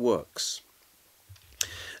right works.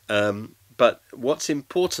 But what's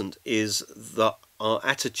important is our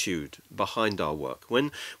attitude behind our work.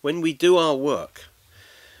 When we do our work,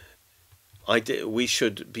 we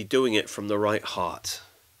should be doing it from the right heart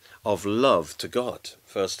of love to God,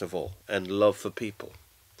 first of all, and love for people.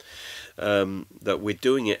 That we're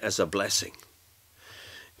doing it as a blessing.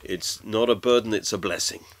 It's not a burden, it's a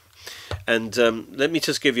blessing. And let me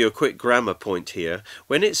just give you a quick grammar point here.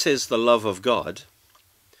 When it says the love of God,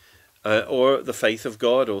 or the faith of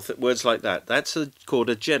God, or words like that, that's called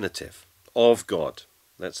a genitive, of God.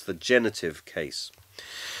 That's the genitive case.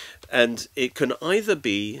 And it can either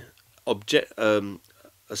be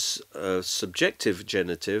a subjective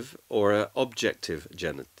genitive or an objective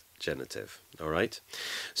genitive. All right?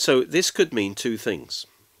 So this could mean two things,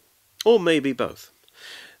 or maybe both.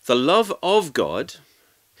 The love of God,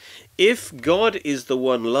 if God is the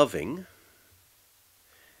one loving,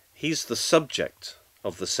 he's the subject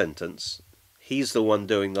of the sentence, he's the one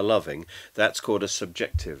doing the loving, that's called a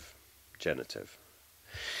subjective genitive.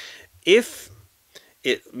 If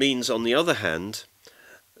it means, on the other hand,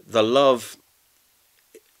 the love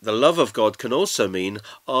of God can also mean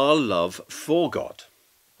our love for God,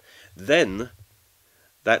 then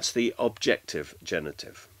that's the objective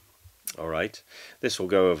genitive. All right, this will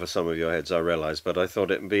go over some of your heads, I realize, but I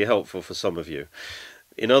thought it would be helpful for some of you.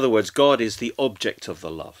 In other words, God is the object of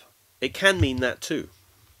the love. It can mean that too.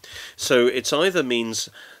 So it either means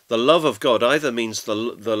the love of God, either means the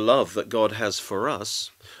love that God has for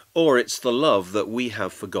us, or it's the love that we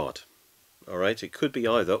have for God. All right, it could be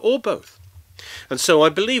either or both. And so I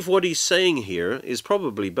believe what he's saying here is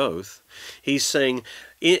probably both. He's saying,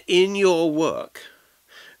 in your work,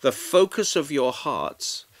 the focus of your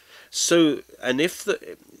hearts,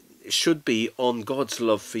 it should be on God's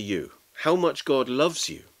love for you, how much God loves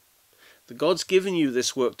you. God's given you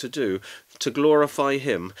this work to do to glorify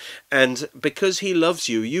him, and because he loves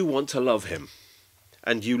you, you want to love him,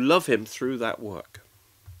 and you love him through that work.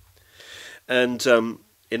 And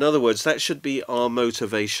in other words, that should be our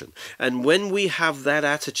motivation. And when we have that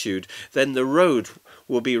attitude, then the road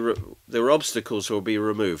will be, the obstacles will be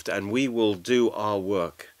removed, and we will do our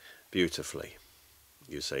work beautifully,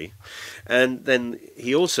 you see. And then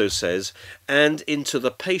he also says, and into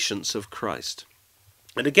the patience of Christ.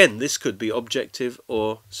 And again, this could be objective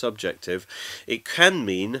or subjective. It can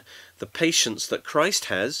mean the patience that Christ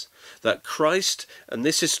has, and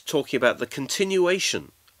this is talking about the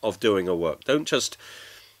continuation of doing a work. Don't just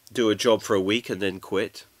do a job for a week and then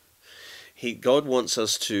quit. God wants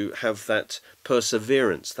us to have that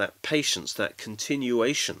perseverance, that patience, that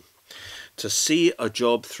continuation, to see a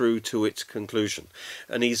job through to its conclusion.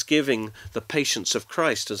 And he's giving the patience of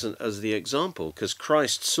Christ as the example, because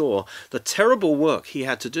Christ saw the terrible work he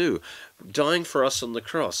had to do, dying for us on the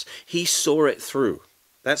cross. He saw it through.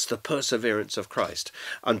 That's the perseverance of Christ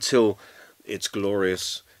until its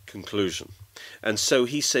glorious conclusion. And so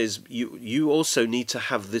he says you also need to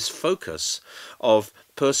have this focus of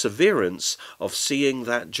perseverance, of seeing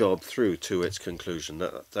that job through to its conclusion.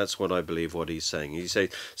 That's what I believe what he's saying. He says,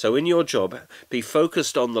 so in your job, be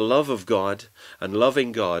focused on the love of God and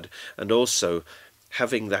loving God, and also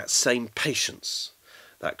having that same patience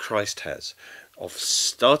that Christ has, of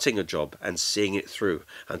starting a job and seeing it through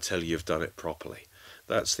until you've done it properly.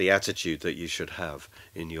 That's the attitude that you should have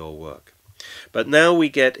in your work. But now we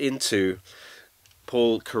get into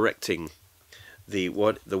Paul correcting the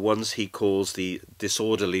ones he calls the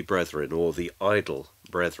disorderly brethren, or the idle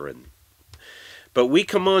brethren. But we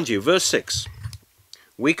command you, verse 6,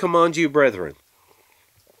 we command you, brethren.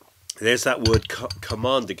 There's that word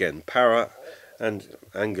command again, para and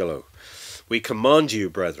angelo. We command you,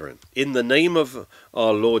 brethren, in the name of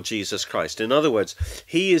our Lord Jesus Christ. In other words,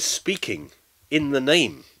 he is speaking in the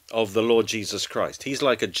name of the Lord Jesus Christ. He's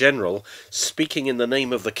like a general speaking in the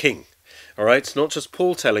name of the king. All right, it's not just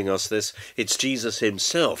Paul telling us this, it's Jesus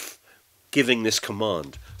himself giving this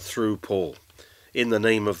command through Paul, in the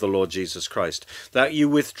name of the Lord Jesus Christ, that you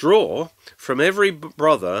withdraw from every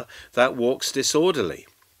brother that walks disorderly,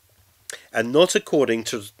 and not according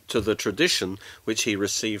to the tradition which he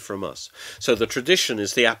received from us. So the tradition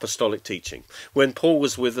is the apostolic teaching. When Paul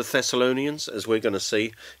was with the Thessalonians, as we're going to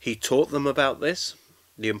see, he taught them about this,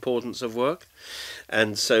 the importance of work.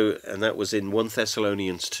 And that was in 1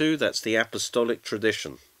 Thessalonians 2, that's the apostolic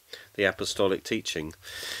tradition, the apostolic teaching.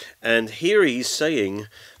 And here he's saying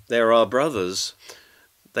there are brothers,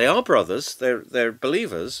 they're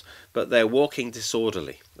believers, but they're walking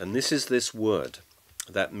disorderly. And this is this word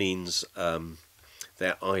that means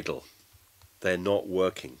they're idle, they're not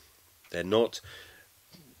working, they're not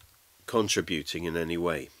contributing in any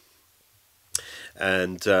way.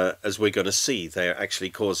 And as we're going to see, they're actually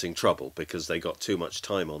causing trouble because they got too much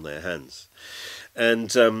time on their hands.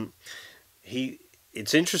 And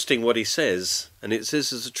it's interesting what he says, and this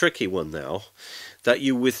is a tricky one now, that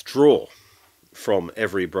you withdraw from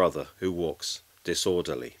every brother who walks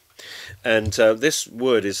disorderly. And this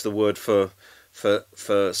word is the word for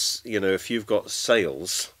if you've got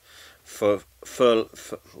sails, for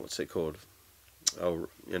what's it called? Oh,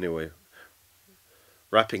 anyway,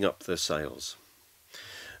 wrapping up the sails,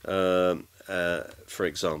 for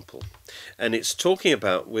example. And it's talking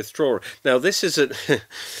about withdrawal. Now this isn't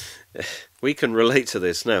we can relate to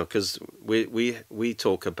this now, because we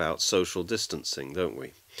talk about social distancing, don't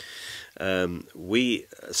we?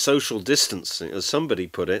 Social distancing, as somebody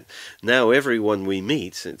put it, now everyone we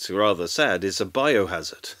meet, it's rather sad, is a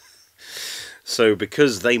biohazard. So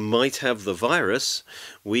because they might have the virus,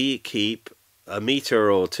 we keep 1 meter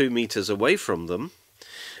or 2 meters away from them,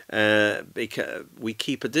 because we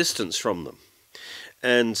keep a distance from them.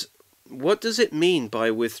 And what does it mean by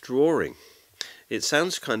withdrawing? It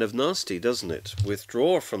sounds kind of nasty, doesn't it?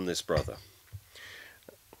 Withdraw from this brother.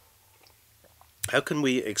 How can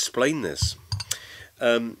we explain this?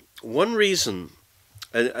 One reason,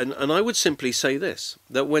 and I would simply say this,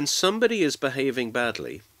 that when somebody is behaving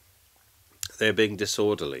badly, they're being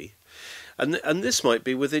disorderly, and this might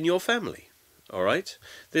be within your family, all right?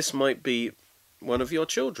 This might be one of your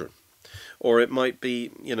children, or it might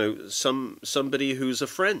be, somebody who's a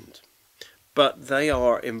friend, but they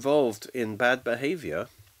are involved in bad behavior.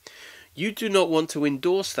 You do not want to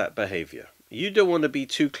endorse that behavior. You don't want to be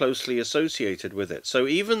too closely associated with it. So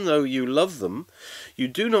even though you love them, you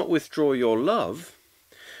do not withdraw your love,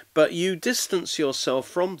 but you distance yourself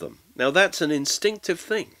from them. Now that's an instinctive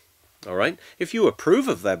thing, all right? If you approve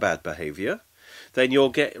of their bad behavior, then you'll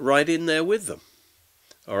get right in there with them,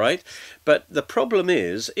 all right? But the problem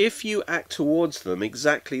is, if you act towards them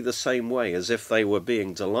exactly the same way as if they were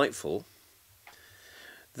being delightful,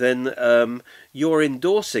 then you're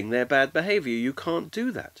endorsing their bad behavior. You can't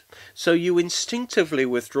do that. So you instinctively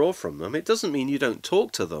withdraw from them. It doesn't mean you don't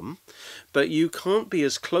talk to them, but you can't be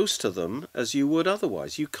as close to them as you would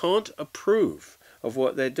otherwise. You can't approve of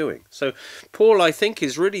what they're doing. So Paul, I think,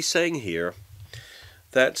 is really saying here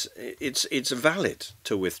that it's valid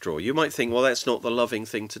to withdraw. You might think, well, that's not the loving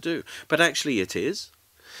thing to do, but actually it is,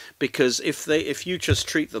 because if you just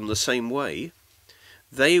treat them the same way,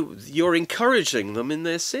 you're encouraging them in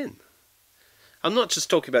their sin. I'm not just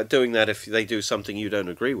talking about doing that if they do something you don't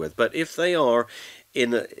agree with, but if they are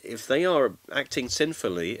acting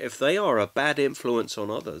sinfully, if they are a bad influence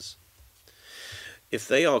on others, if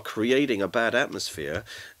they are creating a bad atmosphere,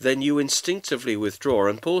 then you instinctively withdraw.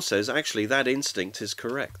 And Paul says, actually, that instinct is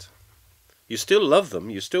correct. You still love them,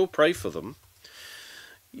 you still pray for them,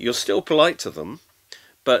 you're still polite to them,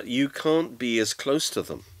 but you can't be as close to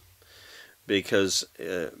them. Because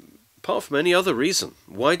apart from any other reason,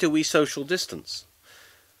 why do we social distance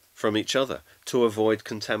from each other? To avoid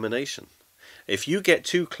contamination. If you get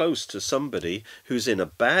too close to somebody who's in a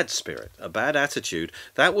bad spirit, a bad attitude,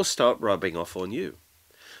 that will start rubbing off on you.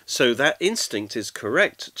 So that instinct is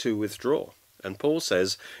correct to withdraw. And Paul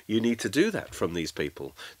says you need to do that from these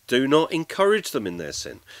people. Do not encourage them in their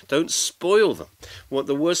sin. Don't spoil them. What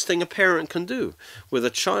the worst thing a parent can do with a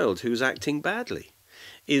child who's acting badly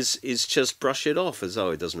is just brush it off as,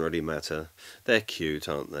 oh, it doesn't really matter. They're cute,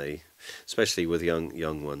 aren't they? Especially with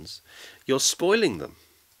young ones. You're spoiling them.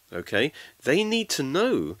 Okay, they need to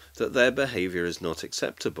know that their behavior is not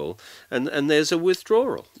acceptable, and there's a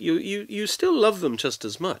withdrawal. You still love them just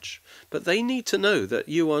as much, but they need to know that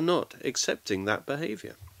you are not accepting that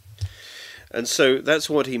behavior. And so that's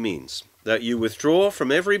what he means, that you withdraw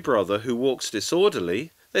from every brother who walks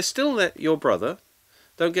disorderly. They're still your brother,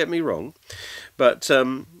 don't get me wrong, but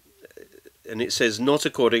and it says not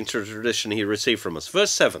according to the tradition he received from us.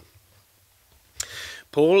 Verse 7.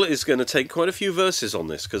 Paul is going to take quite a few verses on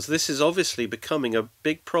this, because this is obviously becoming a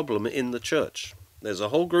big problem in the church. There's a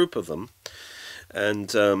whole group of them, and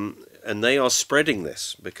they are spreading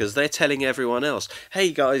this, because they're telling everyone else,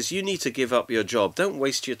 hey guys, you need to give up your job. Don't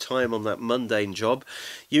waste your time on that mundane job.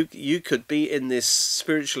 You could be in this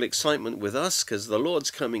spiritual excitement with us, because the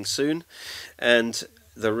Lord's coming soon. And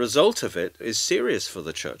the result of it is serious for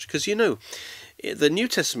the church, because the New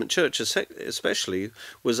Testament church especially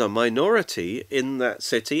was a minority in that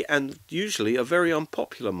city, and usually a very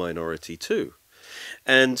unpopular minority too.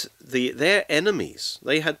 And their enemies,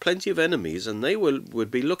 they had plenty of enemies, and they would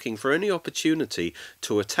be looking for any opportunity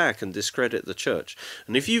to attack and discredit the church.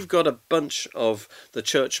 And if you've got a bunch of the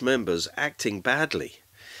church members acting badly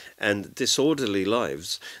and disorderly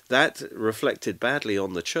lives, that reflected badly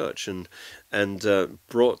on the church and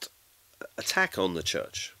brought attack on the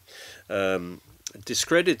church.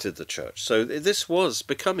 Discredited the church. So this was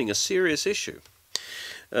becoming a serious issue.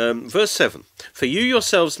 Verse 7, for you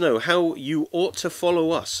yourselves know how you ought to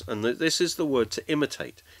follow us. And this is the word to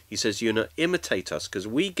imitate. He says, imitate us, because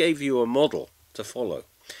we gave you a model to follow.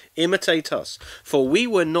 Imitate us, for we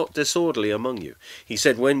were not disorderly among you. He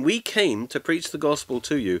said, when we came to preach the gospel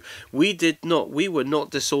to you, we were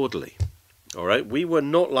not disorderly. All right, we were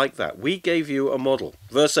not like that. We gave you a model.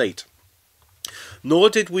 Verse 8.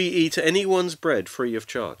 Nor did we eat anyone's bread free of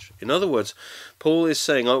charge. In other words, Paul is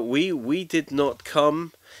saying, we did not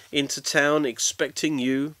come into town expecting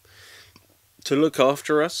you to look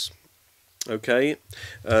after us, okay,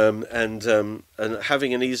 and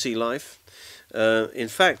having an easy life. In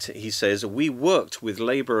fact, he says, we worked with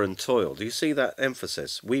labor and toil. Do you see that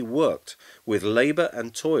emphasis? We worked with labor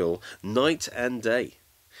and toil night and day,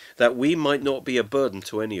 that we might not be a burden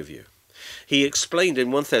to any of you. He explained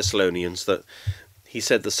in 1 Thessalonians that he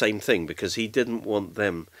said the same thing, because he didn't want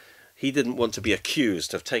to be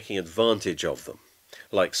accused of taking advantage of them,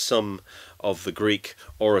 like some of the Greek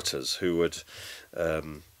orators who would,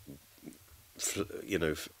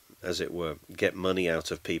 as it were, get money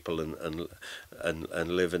out of people and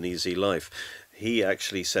live an easy life. He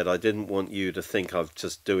actually said, I didn't want you to think I'm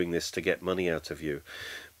just doing this to get money out of you.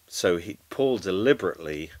 So Paul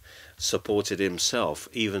deliberately supported himself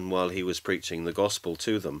even while he was preaching the gospel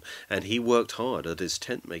to them, and he worked hard at his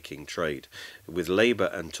tent-making trade with labor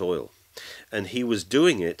and toil, and he was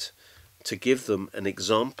doing it to give them an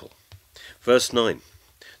example. Verse 9,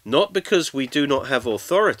 not because we do not have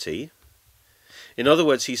authority. In other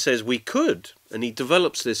words, he says we could, and he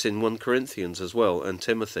develops this in 1 Corinthians as well, and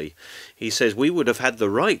Timothy. He says we would have had the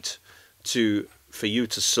right for you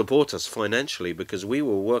to support us financially, because we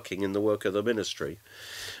were working in the work of the ministry.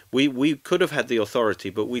 We could have had the authority,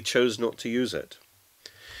 but we chose not to use it.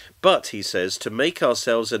 But, he says, to make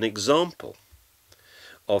ourselves an example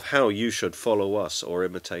of how you should follow us or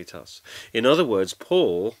imitate us. In other words,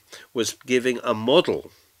 Paul was giving a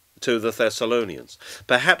model to the Thessalonians.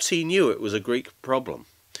 Perhaps he knew it was a Greek problem,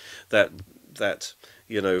 that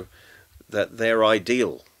their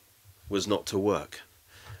ideal was not to work,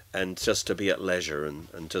 and just to be at leisure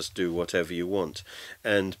and just do whatever you want.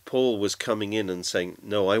 And Paul was coming in and saying,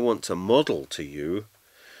 no, I want to model to you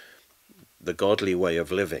the godly way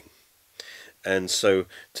of living. And so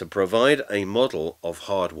to provide a model of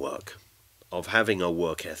hard work, of having a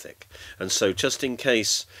work ethic. And so just in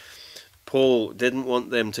case Paul didn't want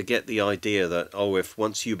them to get the idea that, if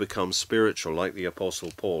once you become spiritual like the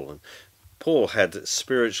Apostle Paul, and Paul had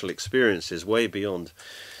spiritual experiences way beyond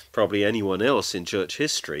probably anyone else in church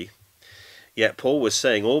history, yet Paul was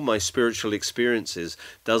saying all my spiritual experiences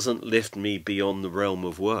doesn't lift me beyond the realm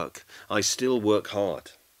of work. I still work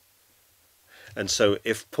hard. And so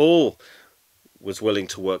if Paul was willing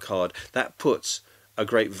to work hard, that puts a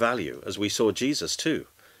great value, as we saw Jesus too.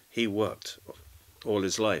 He worked all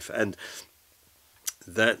his life, and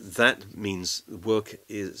that means work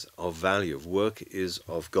is of value. Work is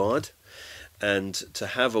of God. And to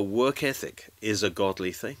have a work ethic is a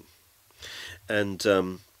godly thing. And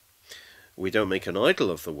we don't make an idol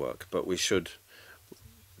of the work, but we should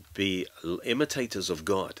be imitators of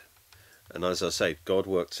God. And as I say, God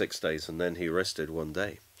worked 6 days and then he rested 1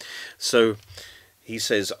 day. So he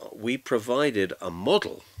says, we provided a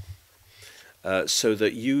model so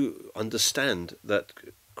that you understand that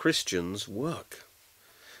Christians work.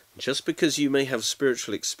 Just because you may have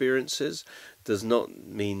spiritual experiences does not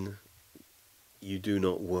mean you do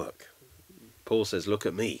not work. Paul says, look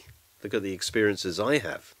at me. Look at the experiences I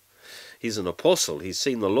have. He's an apostle. He's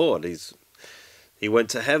seen the Lord. He went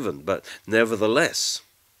to heaven. But nevertheless,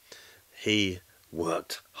 he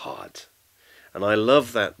worked hard. And I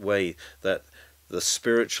love that way that the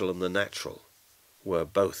spiritual and the natural were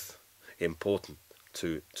both important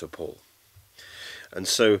to Paul. And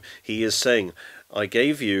so he is saying, I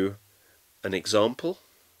gave you an example.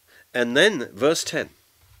 And then verse 10,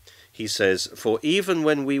 he says, for even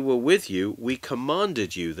when we were with you, we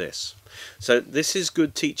commanded you this. So this is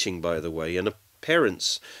good teaching, by the way, and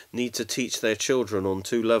parents need to teach their children on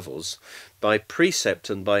 2 levels, by precept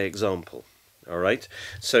and by example. All right.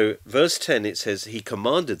 So verse 10, it says he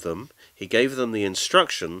commanded them, he gave them the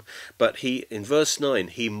instruction, but in verse 9,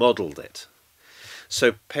 he modeled it.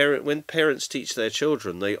 So when parents teach their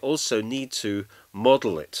children, they also need to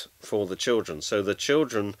model it for the children. So the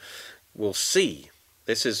children will see.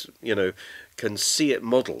 This is, can see it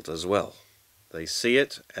modeled as well. They see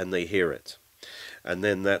it and they hear it. And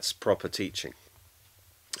then that's proper teaching.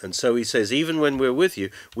 And so he says, even when we're with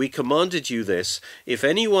you, we commanded you this, if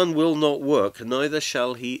anyone will not work, neither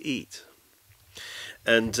shall he eat.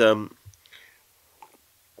 And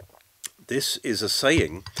this is a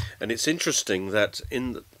saying, and it's interesting that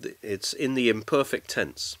it's in the imperfect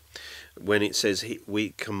tense when it says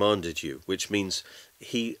we commanded you, which means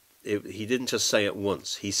he didn't just say it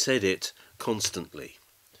once, he said it constantly.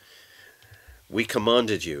 We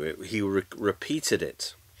commanded you. He repeated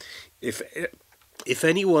it. If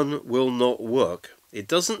anyone will not work, it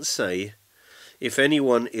doesn't say if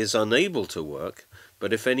anyone is unable to work,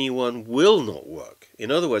 but if anyone will not work. In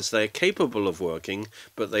other words, they are capable of working,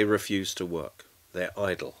 but they refuse to work. They're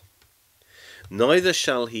idle. Neither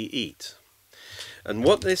shall he eat. And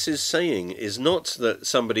what this is saying is not that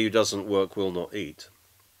somebody who doesn't work will not eat,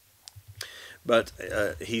 but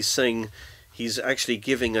he's saying, he's actually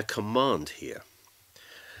giving a command here.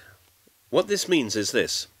 What this means is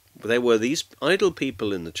this. There were these idle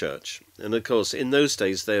people in the church, and of course in those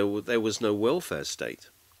days there was no welfare state.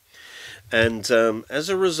 And as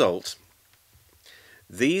a result,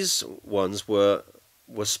 these ones were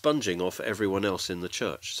sponging off everyone else in the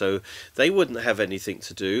church. So they wouldn't have anything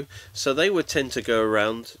to do, so they would tend to go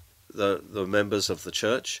around the members of the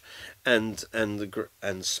church and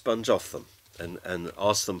sponge off them and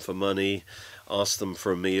ask them for money, ask them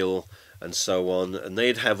for a meal, and so on. And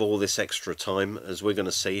they'd have all this extra time. As we're going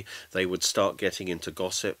to see, they would start getting into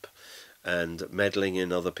gossip and meddling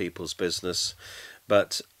in other people's business.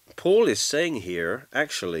 But Paul is saying here,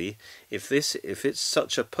 actually, if it's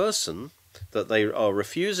such a person that they are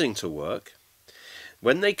refusing to work,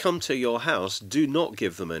 when they come to your house, do not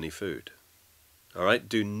give them any food. All right?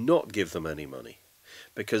 Do not give them any money,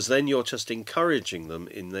 because then you're just encouraging them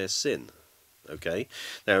in their sin. Okay?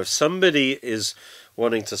 Now, if somebody is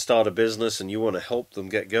wanting to start a business and you want to help them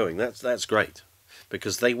get going, that's great,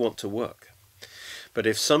 because they want to work. But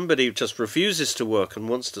if somebody just refuses to work and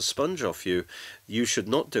wants to sponge off you, you should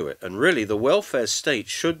not do it. And really, the welfare state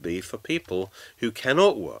should be for people who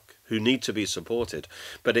cannot work, who need to be supported.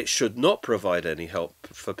 But it should not provide any help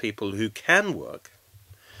for people who can work,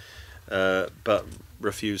 but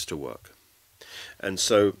refuse to work. And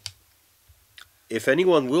so, if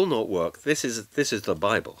anyone will not work, this is the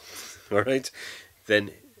Bible, all right?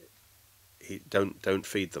 Then don't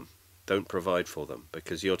feed them. Don't provide for them,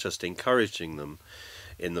 because you're just encouraging them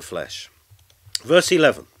in the flesh. Verse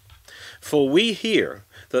 11, for we hear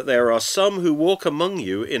that there are some who walk among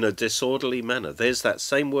you in a disorderly manner. There's that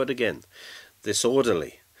same word again,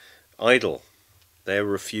 disorderly, idle. They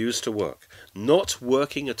refuse to work, not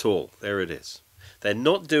working at all. There it is. They're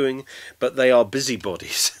not doing, but they are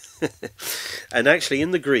busybodies. And actually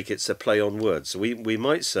in the Greek it's a play on words. We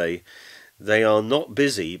might say they are not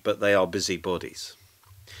busy, but they are busybodies.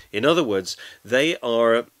 In other words, they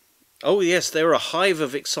are, they're a hive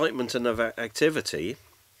of excitement and of activity,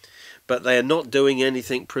 but they are not doing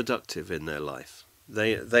anything productive in their life.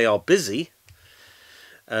 They are busy,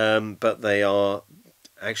 but they are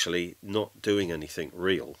actually not doing anything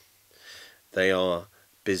real. They are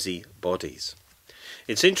busy bodies.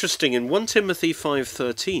 It's interesting, in 1 Timothy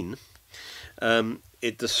 5:13,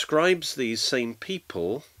 it describes these same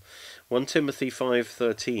people. 1 Timothy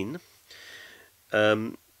 5:13,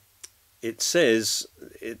 it says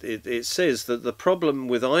it says that the problem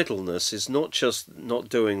with idleness is not just not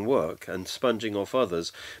doing work and sponging off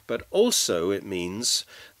others, but also it means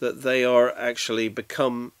that they are actually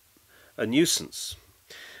become a nuisance.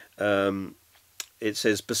 It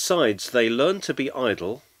says, besides, they learn to be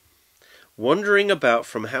idle, wandering about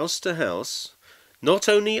from house to house, not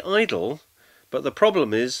only idle, but the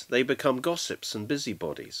problem is they become gossips and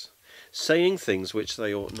busybodies, saying things which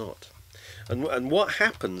they ought not. And what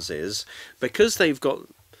happens is, because they've got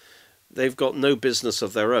no business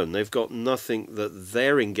of their own, they've got nothing that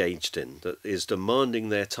they're engaged in that is demanding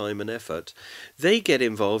their time and effort, they get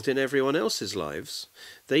involved in everyone else's lives.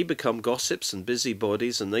 They become gossips and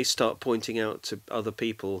busybodies, and they start pointing out to other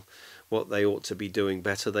people what they ought to be doing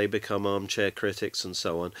better. They become armchair critics and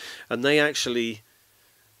so on, and they actually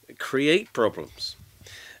create problems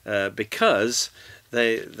because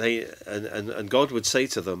and God would say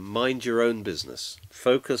to them, mind your own business,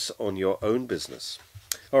 focus on your own business.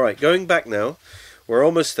 All right, going back now, we're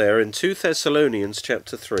almost there. In 2 Thessalonians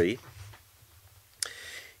chapter 3,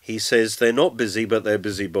 he says they're not busy, but they're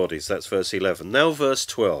busybodies. That's verse 11. Now verse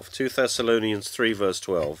 12, 2 Thessalonians 3 verse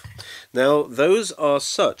 12. Now those are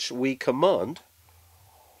such we command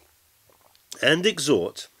and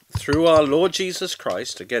exhort through our Lord Jesus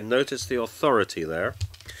Christ, again notice the authority there,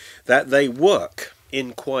 that they work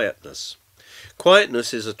in quietness.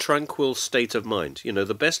 Quietness is a tranquil state of mind. You know,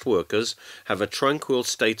 the best workers have a tranquil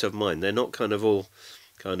state of mind. They're not all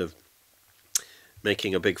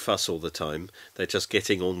making a big fuss all the time. They're just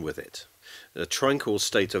getting on with it. A tranquil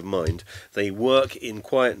state of mind. They work in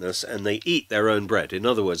quietness and they eat their own bread. In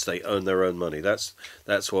other words, they earn their own money.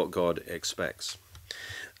 That's what God expects.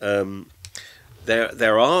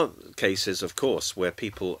 There are cases, of course, where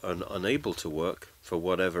people are unable to work for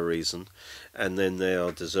whatever reason, and then they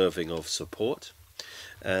are deserving of support.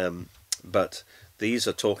 But these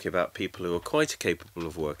are talking about people who are quite capable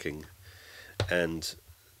of working, and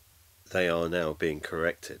they are now being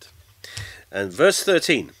corrected. And verse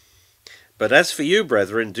 13, but as for you,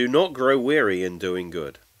 brethren, do not grow weary in doing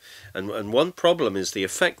good. And one problem is the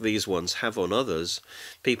effect these ones have on others.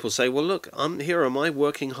 People say, well, look, here am I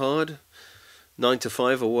working hard, 9 to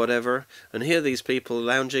 5 or whatever, and here are these people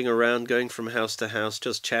lounging around, going from house to house,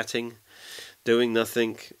 just chatting, doing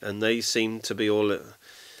nothing, and they seem to be all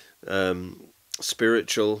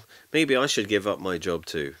spiritual. Maybe I should give up my job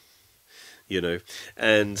too,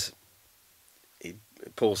 and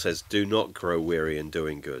Paul says, do not grow weary in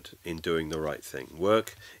doing good, in doing the right thing.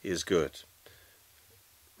 Work is good.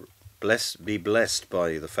 Be blessed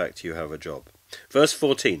by the fact you have a job. Verse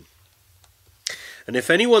 14. And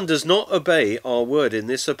if anyone does not obey our word in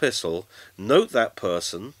this epistle, note that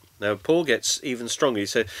person. Now Paul gets even stronger. He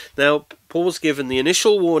said, now Paul's given the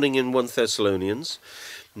initial warning in 1 Thessalonians.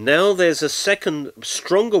 Now there's a second,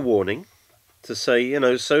 stronger warning to say,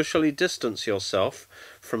 socially distance yourself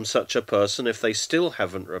from such a person if they still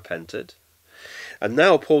haven't repented. And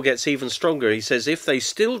now Paul gets even stronger. He says, if they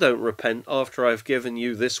still don't repent after I've given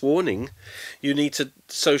you this warning, you need to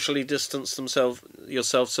socially distance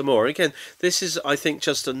yourself some more. Again, this is, I think,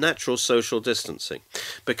 just a natural social distancing.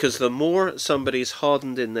 Because the more somebody's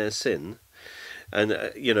hardened in their sin,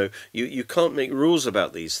 and you can't make rules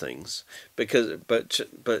about these things,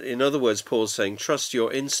 but in other words, Paul's saying trust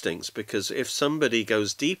your instincts, because if somebody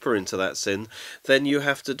goes deeper into that sin, then you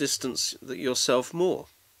have to distance yourself more.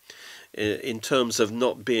 In terms of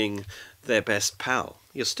not being their best pal.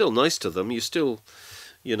 You're still nice to them, you still,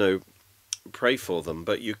 pray for them,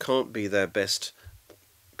 but you can't be their best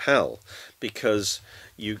pal because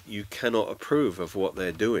you cannot approve of what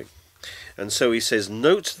they're doing. And so he says,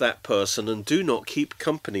 note that person and do not keep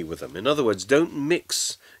company with them. In other words, don't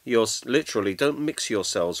mix yourselves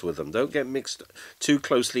with them. Don't get too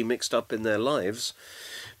closely mixed up in their lives,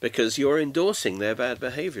 because you're endorsing their bad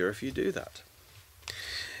behavior if you do that.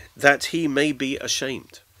 That he may be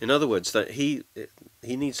ashamed. In other words, that he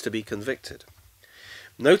needs to be convicted.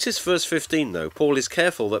 Notice verse 15 though. Paul is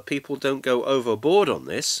careful that people don't go overboard on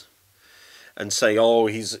this and say, oh,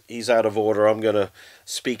 he's out of order, I'm going to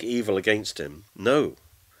speak evil against him. No,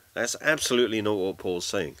 that's absolutely not what Paul's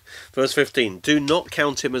saying. Verse 15, do not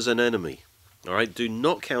count him as an enemy. All right, do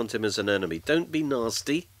not count him as an enemy. Don't be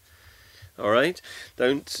nasty. All right,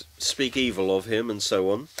 don't speak evil of him and so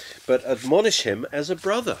on, but admonish him as a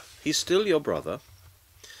brother. He's still your brother.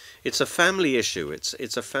 It's a family issue.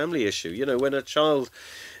 It's a family issue. When a child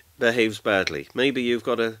behaves badly, maybe you've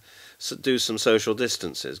got to do some social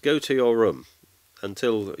distances. Go to your room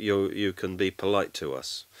until you can be polite to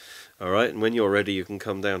us. All right, and when you're ready, you can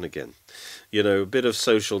come down again. A bit of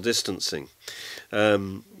social distancing.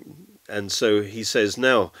 And so he says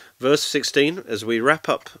now, verse 16, as we wrap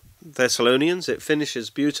up Thessalonians, it finishes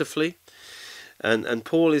beautifully. And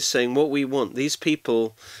Paul is saying what we want. These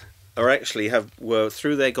people are actually were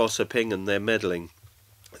through their gossiping and their meddling,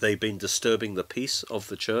 they've been disturbing the peace of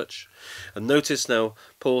the church. And notice now,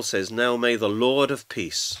 Paul says, now may the Lord of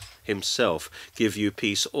peace himself give you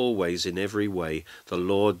peace always in every way. The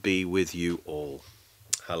Lord be with you all.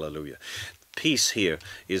 Hallelujah. Peace here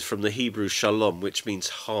is from the Hebrew shalom, which means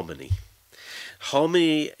harmony.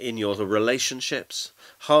 Harmony in your relationships,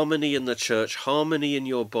 harmony in the church, harmony in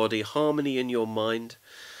your body, harmony in your mind.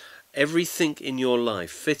 Everything in your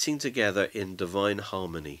life fitting together in divine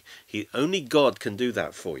harmony. Only God can do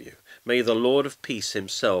that for you. May the Lord of peace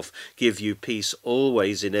himself give you peace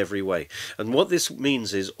always in every way. And what this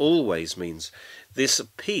means is, always means, this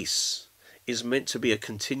peace is meant to be a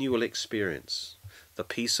continual experience. The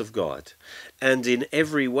peace of God. And in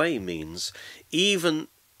every way means, even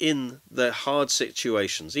in the hard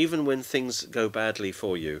situations, even when things go badly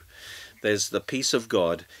for you, there's the peace of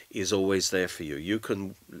God is always there for you. You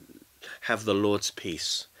can have the Lord's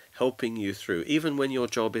peace helping you through, even when your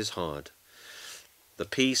job is hard. The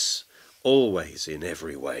peace always in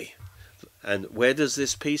every way. And where does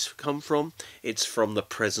this peace come from? It's from the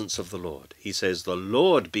presence of the Lord. He says, the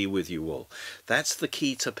Lord be with you all. That's the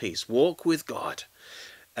key to peace. Walk with God,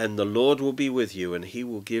 and the Lord will be with you, and he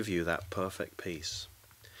will give you that perfect peace.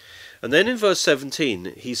 And then in verse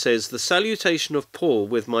 17, he says, the salutation of Paul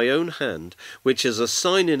with my own hand, which is a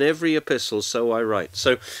sign in every epistle, so I write.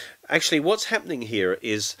 So actually what's happening here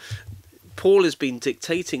is Paul has been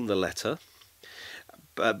dictating the letter,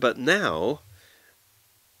 but now,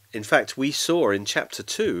 in fact, we saw in chapter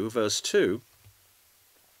 2, verse 2,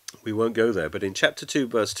 we won't go there, but in chapter 2,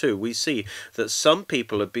 verse 2, we see that some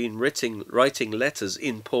people have been writing letters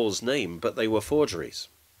in Paul's name, but they were forgeries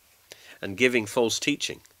and giving false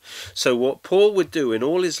teaching. So what Paul would do in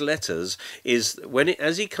all his letters is,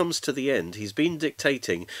 as he comes to the end, he's been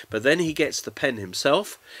dictating, but then he gets the pen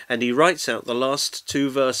himself, and he writes out the last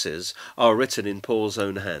 2 verses are written in Paul's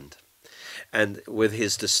own hand, and with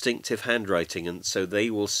his distinctive handwriting, and so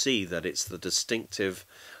they will see that it's the distinctive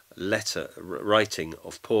writing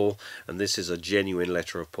of Paul, and this is a genuine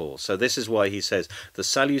letter of Paul. So this is why he says, the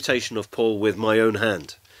salutation of Paul with my own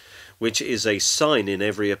hand, which is a sign in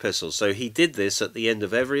every epistle. So he did this at the end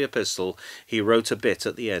of every epistle. He wrote a bit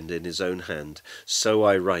at the end in his own hand. So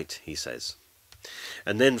I write, he says.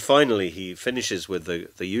 And then finally he finishes with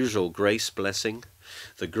the usual grace blessing.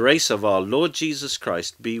 The grace of our Lord Jesus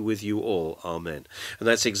Christ be with you all. Amen. And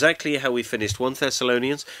that's exactly how we finished 1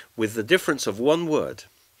 Thessalonians, with the difference of one word,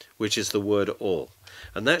 which is the word all.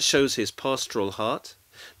 And that shows his pastoral heart.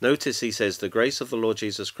 Notice he says, the grace of the Lord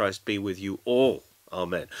Jesus Christ be with you all.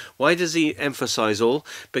 Amen. Why does he emphasize all?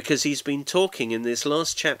 Because he's been talking in this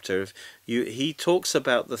last chapter. He talks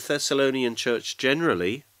about the Thessalonian church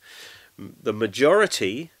generally. The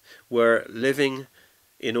majority were living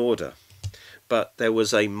in order, but there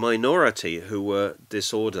was a minority who were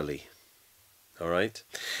disorderly. All right?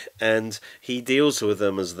 And he deals with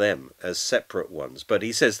them as separate ones. But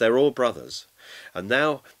he says they're all brothers. And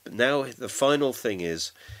now the final thing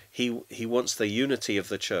is, He wants the unity of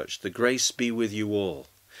the church. The grace be with you all.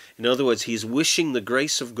 In other words, he's wishing the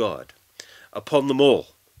grace of God upon them all,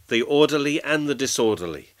 the orderly and the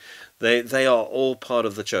disorderly. They are all part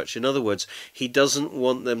of the church. In other words, he doesn't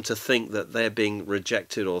want them to think that they're being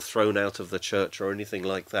rejected or thrown out of the church or anything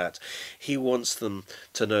like that. He wants them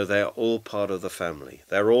to know they're all part of the family.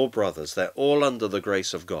 They're all brothers. They're all under the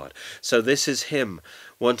grace of God. So this is him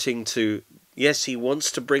wanting to, yes, he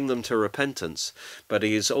wants to bring them to repentance, but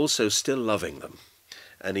he is also still loving them.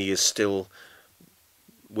 And he is still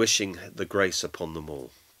wishing the grace upon them all.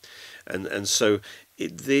 And so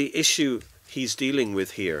the issue he's dealing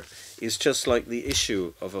with here is just like the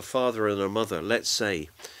issue of a father and a mother, let's say,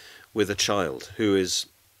 with a child who is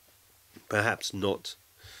perhaps not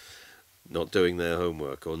doing their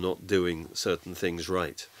homework or not doing certain things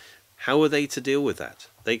right. How are they to deal with that?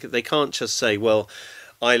 They can't just say, well,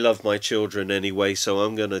 I love my children anyway, so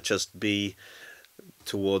I'm going to just be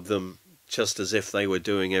toward them just as if they were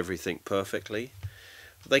doing everything perfectly.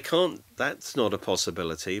 They can't. That's not a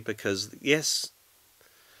possibility, because yes,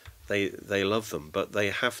 they love them, but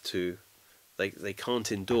they have to. They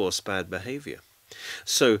can't endorse bad behavior,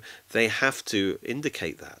 so they have to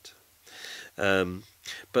indicate that.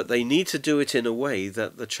 But they need to do it in a way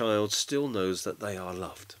that the child still knows that they are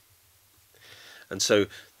loved. And so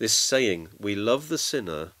this saying, we love the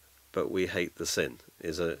sinner, but we hate the sin,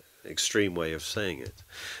 is an extreme way of saying it.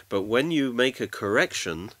 But when you make a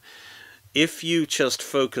correction, if you just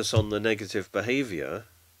focus on the negative behavior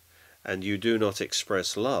and you do not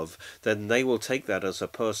express love, then they will take that as a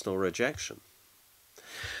personal rejection.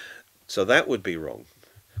 So that would be wrong.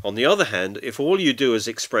 On the other hand, if all you do is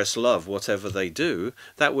express love, whatever they do,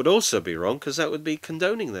 that would also be wrong, because that would be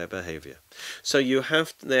condoning their behavior. So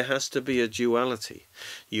there has to be a duality.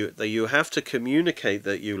 You have to communicate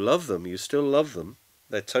that you love them, you still love them,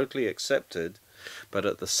 they're totally accepted, but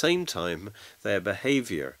at the same time, their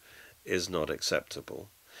behavior is not acceptable.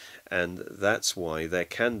 And that's why there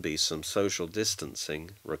can be some social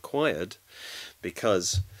distancing required,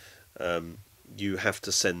 because you have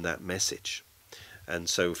to send that message. And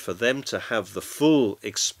so for them to have the full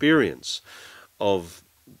experience of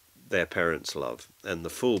their parents' love and the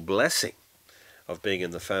full blessing of being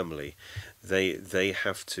in the family, they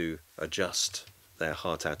have to adjust their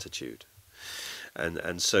heart attitude.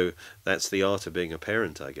 And so that's the art of being a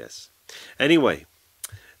parent, I guess. Anyway,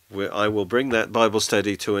 I will bring that Bible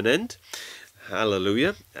study to an end.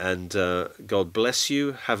 Hallelujah. And God bless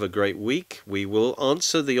you. Have a great week. We will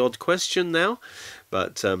answer the odd question now,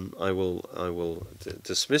 but I will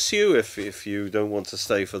dismiss you if you don't want to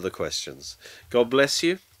stay for the questions. God bless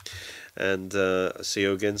you, and see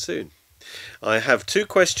you again soon. I have 2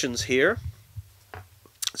 questions here,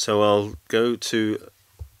 so I'll go to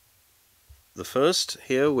the first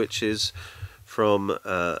here, which is from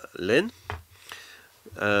Lynn.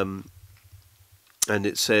 And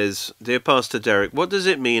it says, Dear Pastor Derek, what does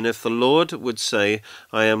it mean if the Lord would say,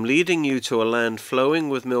 I am leading you to a land flowing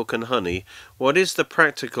with milk and honey? What is the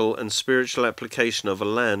practical and spiritual application of a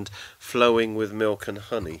land flowing with milk and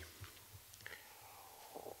honey?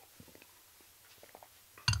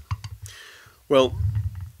 Well,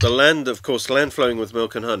 the land, of course, land flowing with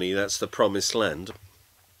milk and honey, that's the promised land.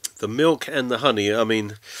 The milk and the honey, I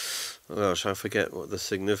mean, gosh, I forget what the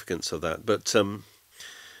significance of that, but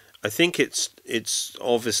I think it's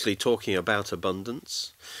obviously talking about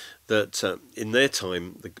abundance, that in their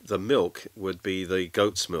time the milk would be the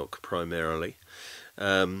goat's milk primarily,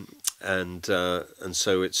 and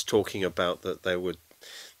so it's talking about that there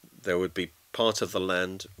would be part of the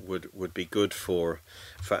land would be good for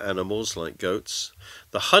animals like goats.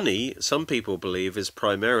 The honey, some people believe, is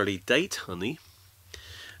primarily date honey,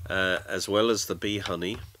 as well as the bee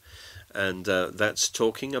honey, and that's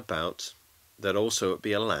talking about that also it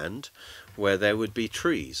be a land where there would be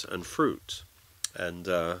trees and fruit, and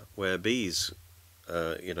where bees,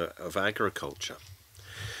 of agriculture.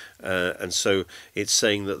 And so it's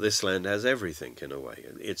saying that this land has everything in a way.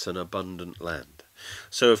 It's an abundant land.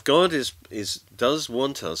 So if God does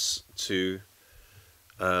want us to,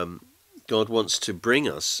 God wants to bring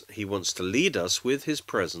us, He wants to lead us with His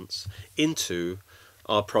presence into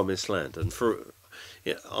our promised land. And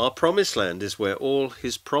our promised land is where all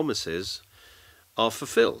His promises are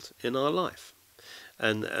fulfilled in our life,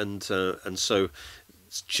 and so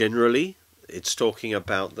generally it's talking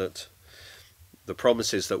about that the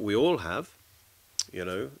promises that we all have,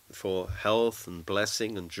 for health and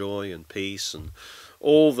blessing and joy and peace and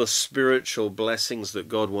all the spiritual blessings that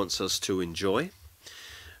God wants us to enjoy,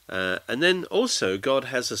 and then also God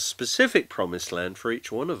has a specific promised land for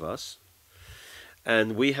each one of us,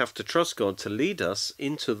 and we have to trust God to lead us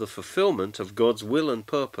into the fulfillment of God's will and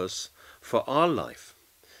purpose for our life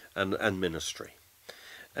and ministry.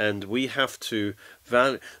 And we have to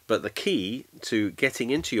value, but the key to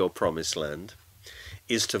getting into your promised land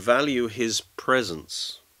is to value His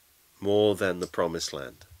presence more than the promised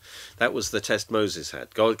land. That was the test Moses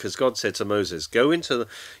had. Because God said to Moses, go into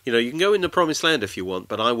you can go in the promised land if you want,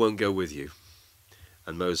 but I won't go with you.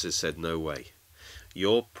 And Moses said, no way.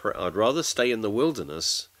 I'd rather stay in the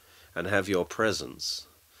wilderness and have your presence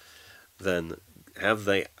than have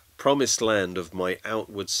the promised land of my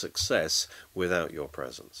outward success without your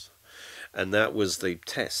presence. And that was the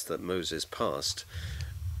test that Moses passed.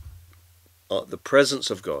 The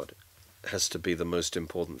presence of God has to be the most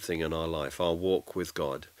important thing in our life, our walk with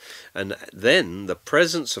God. And then the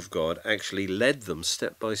presence of God actually led them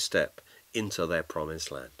step by step into their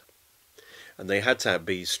promised land. And they had to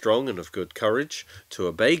be strong and of good courage to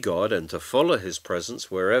obey God and to follow His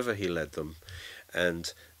presence wherever He led them.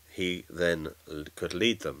 And He then could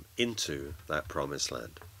lead them into that promised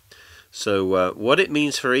land. So what it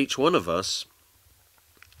means for each one of us,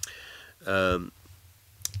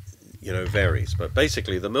 varies. But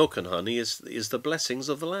basically the milk and honey is the blessings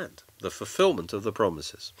of the land, the fulfillment of the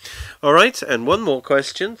promises. All right, and one more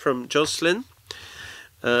question from Jocelyn.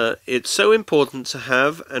 It's so important to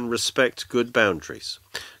have and respect good boundaries.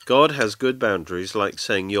 God has good boundaries, like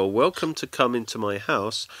saying, you're welcome to come into my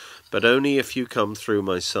house, but only if you come through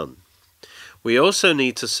my son. We also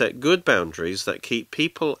need to set good boundaries that keep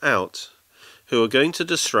people out who are going to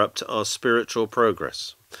disrupt our spiritual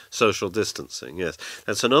progress. Social distancing, yes.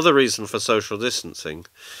 That's another reason for social distancing,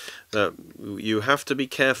 that you have to be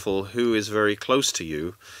careful who is very close to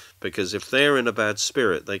you, because if they're in a bad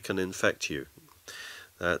spirit, they can infect you.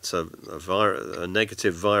 That's a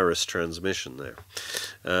negative virus transmission there.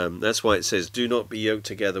 That's why it says, do not be yoked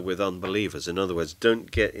together with unbelievers. In other words,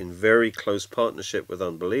 don't get in very close partnership with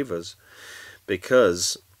unbelievers,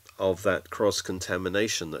 because of that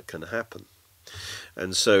cross-contamination that can happen.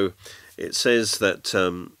 And so it says that,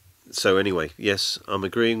 so anyway, yes, I'm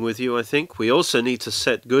agreeing with you, I think. We also need to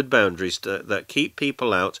set good boundaries that keep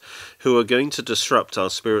people out who are going to disrupt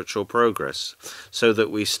our spiritual progress, so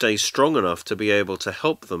that we stay strong enough to be able to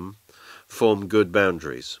help them form good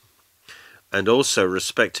boundaries. And also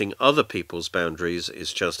respecting other people's boundaries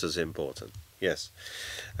is just as important. Yes,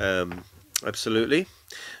 absolutely.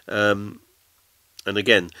 And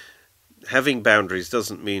again, having boundaries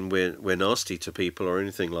doesn't mean we're nasty to people or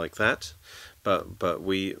anything like that, but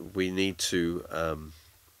we need to,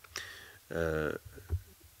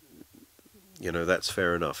 that's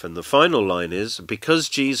fair enough. And the final line is, because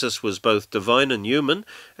Jesus was both divine and human,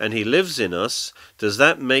 and he lives in us, does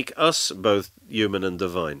that make us both human and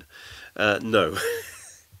divine? No.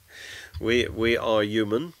 we are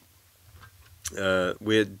human.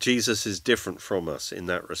 Jesus is different from us in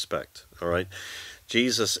that respect. All right.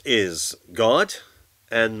 Jesus is God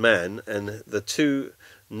and man, and the two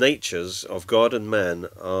natures of God and man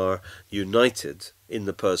are united in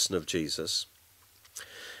the person of Jesus,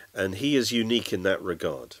 and he is unique in that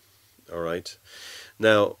regard. All right.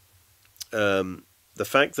 Now, the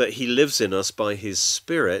fact that he lives in us by his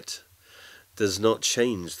Spirit does not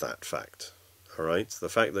change that fact. All right. The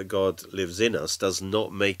fact that God lives in us does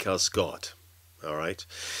not make us God. All right,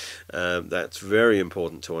 that's very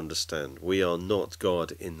important to understand. We are not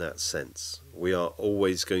God in that sense. We are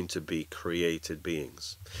always going to be created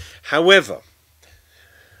beings. However,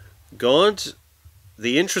 God,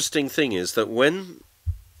 the interesting thing is that when,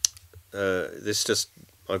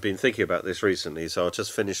 I've been thinking about this recently, so I'll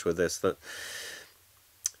just finish with this, that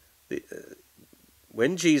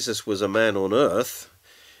when Jesus was a man on earth,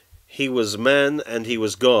 he was man and he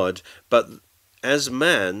was God, but as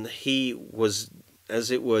man, he was, as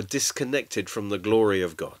it were, disconnected from the glory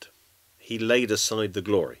of God. He laid aside the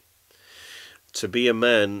glory to be a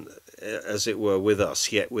man, as it were, with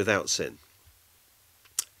us, yet without sin.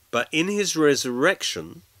 But in his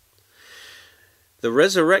resurrection, the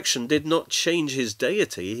resurrection did not change his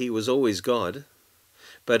deity. He was always God.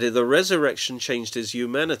 But the resurrection changed his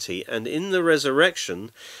humanity. And in the resurrection,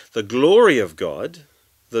 the glory of God,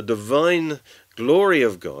 the divine glory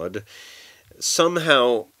of God,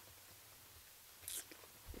 somehow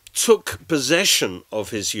took possession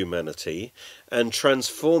of his humanity and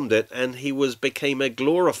transformed it, and he became a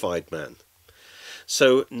glorified man.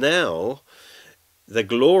 So now the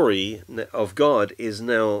glory of God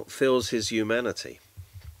fills his humanity.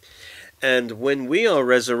 And when we are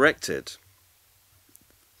resurrected,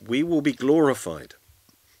 we will be glorified.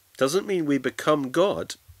 Doesn't mean we become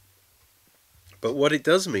God, but what it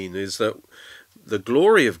does mean is that the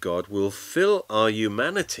glory of God will fill our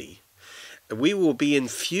humanity. We will be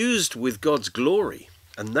infused with God's glory,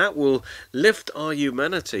 and that will lift our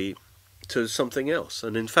humanity to something else.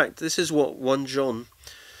 And in fact, this is what 1 John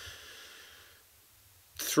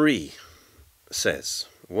 3 says.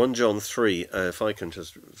 1 John 3, if I can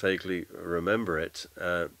just vaguely remember it,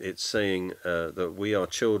 it's saying that we are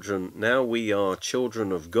children, now we are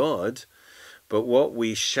children of God, but what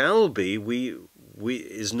we shall be,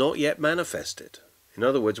 is not yet manifested. In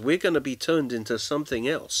other words, we're going to be turned into something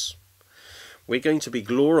else. We're going to be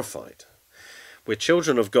glorified. We're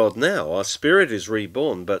children of God now. Our spirit is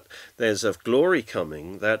reborn, but there's a glory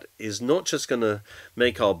coming that is not just going to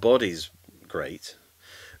make our bodies great,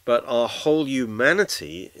 but our whole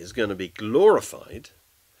humanity is going to be glorified.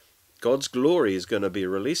 God's glory is going to be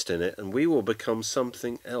released in it, and we will become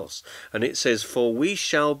something else. And it says, for we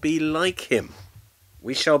shall be like him.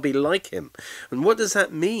 We shall be like him. And what does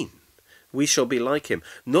that mean? We shall be like him.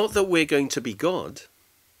 Not that we're going to be God,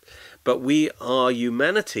 but our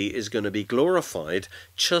humanity is going to be glorified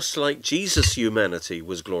just like Jesus' humanity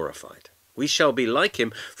was glorified. We shall be like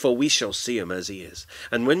him, for we shall see him as he is.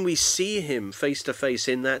 And when we see him face to face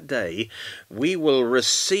in that day, we will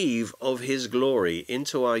receive of his glory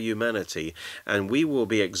into our humanity, and we will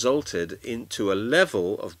be exalted into a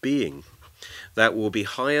level of being that will be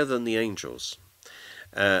higher than the angels.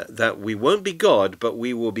 That we won't be God, but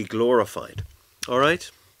we will be glorified. All right?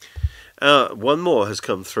 One more has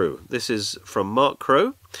come through. This is from Mark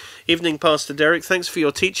Crow. Evening, Pastor Derek. Thanks for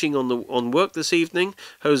your teaching on work this evening.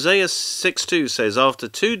 Hosea 6:2 says, "After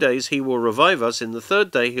 2 days he will revive us. In the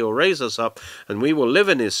third day he will raise us up, and we will live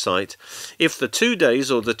in his sight." If the 2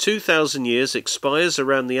 days or the 2,000 years expires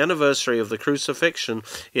around the anniversary of the crucifixion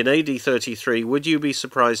in AD 33, would you be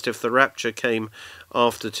surprised if the rapture came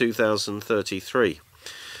after 2033?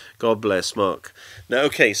 God bless, Mark. Now,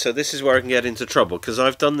 okay, so this is where I can get into trouble, because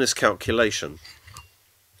I've done this calculation.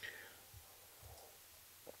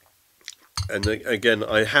 And again,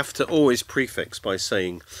 I have to always prefix by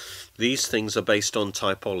saying these things are based on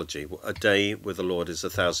typology. A day with the Lord is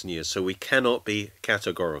 1,000 years, so we cannot be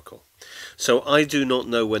categorical. So I do not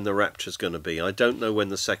know when the rapture is going to be. I don't know when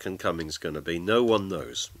the second coming is going to be. No one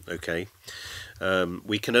knows, okay?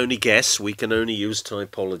 We can only guess. We can only use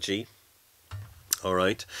typology. All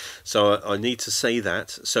right, so I need to say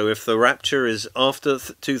that. So if the rapture is after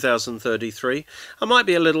 2033, I might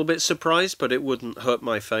be a little bit surprised, but it wouldn't hurt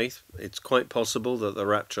my faith. It's quite possible that the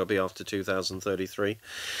rapture will be after 2033.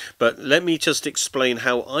 But let me just explain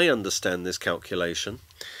how I understand this calculation,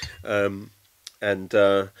 and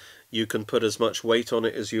you can put as much weight on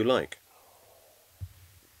it as you like.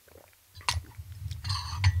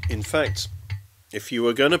 In fact, if you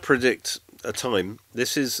were going to predict a time,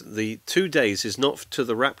 this is the 2 days is not to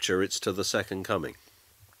the rapture, it's to the second coming.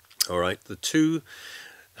 All right,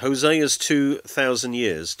 Hosea's 2,000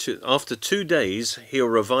 years. After 2 days, he'll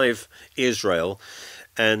revive Israel,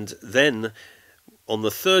 and then on the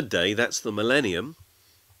third day, that's the millennium,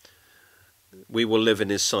 we will live in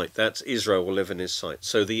his sight. That's Israel will live in his sight.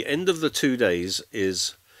 So the end of the 2 days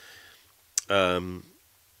is after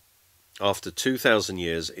 2,000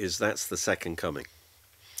 years. That's the second coming.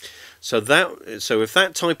 So if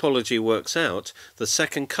that typology works out, the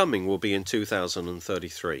second coming will be in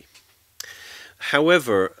 2033.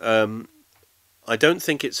 However, I don't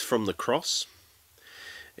think it's from the cross.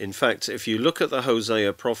 In fact, if you look at the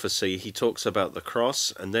Hosea prophecy, he talks about the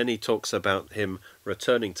cross, and then he talks about him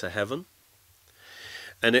returning to heaven.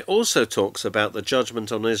 And it also talks about the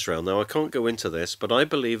judgment on Israel. Now, I can't go into this, but I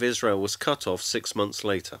believe Israel was cut off 6 months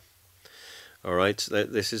later. All right,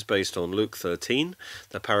 this is based on Luke 13,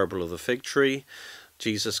 the parable of the fig tree.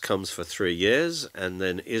 Jesus comes for 3 years, and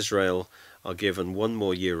then Israel are given 1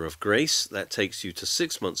 more year of grace. That takes you to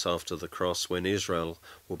 6 months after the cross, when Israel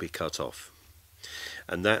will be cut off.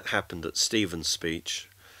 And that happened at Stephen's speech.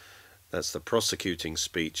 That's the prosecuting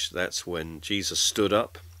speech. That's when Jesus stood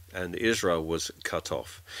up and Israel was cut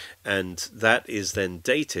off. And that is then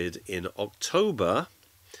dated in October,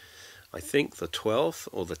 I think the 12th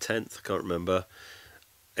or the 10th, I can't remember,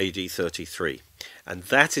 AD 33. And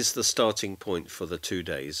that is the starting point for the 2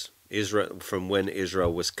 days, from when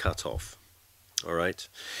Israel was cut off. All right.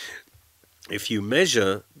 If you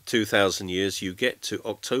measure 2,000 years, you get to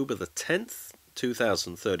October the 10th,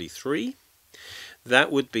 2033.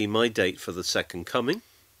 That would be my date for the second coming,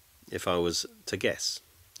 if I was to guess.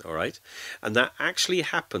 All right. And that actually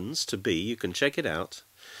happens to be, you can check it out,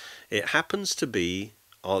 it happens to be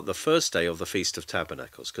the first day of the Feast of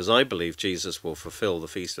Tabernacles, because I believe Jesus will fulfill the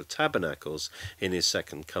Feast of Tabernacles in his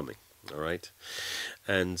second coming. All right.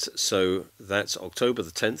 And so that's October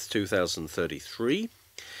the 10th, 2033.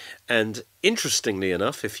 And interestingly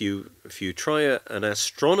enough, if you try an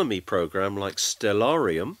astronomy program like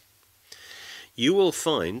Stellarium, you will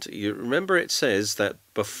find, you remember it says that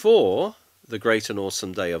before the great and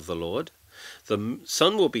awesome day of the Lord, the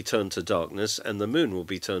sun will be turned to darkness and the moon will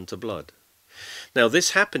be turned to blood. Now,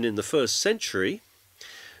 this happened in the 1st century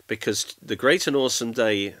because the great and awesome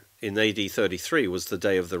day in AD 33 was the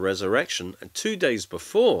day of the resurrection, and 2 days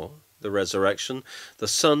before the resurrection, the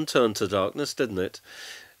sun turned to darkness, didn't it?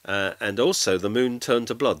 And also the moon turned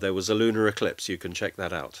to blood. There was a lunar eclipse. You can check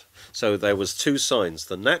that out. So there was 2 signs: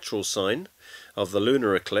 the natural sign of the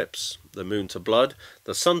lunar eclipse, the moon to blood;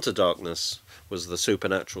 the sun to darkness was the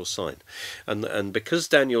supernatural sign. And because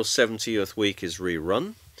Daniel's 70th week is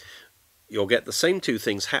rerun, you'll get the same 2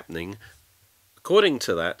 things happening according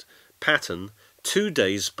to that pattern. 2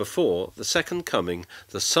 days before the second coming,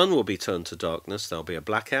 the sun will be turned to darkness, there'll be a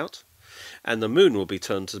blackout, and the moon will be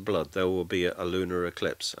turned to blood, there will be a lunar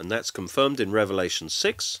eclipse. And that's confirmed in Revelation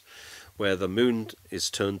 6, where the moon is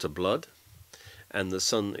turned to blood and the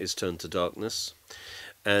sun is turned to darkness.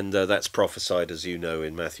 And that's prophesied, as you know,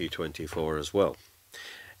 in Matthew 24 as well.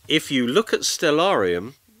 If you look at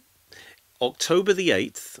Stellarium, October the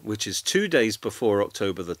 8th, which is 2 days before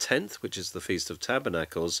October the 10th, which is the Feast of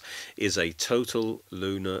Tabernacles, is a total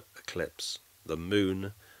lunar eclipse. The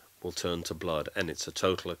moon will turn to blood, and it's a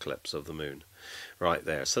total eclipse of the moon right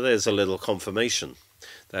there. So there's a little confirmation.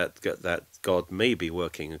 that God may be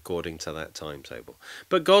working according to that timetable.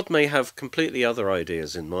 But God may have completely other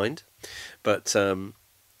ideas in mind. But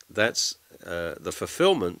that's the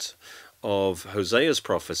fulfillment of Hosea's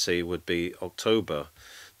prophecy would be October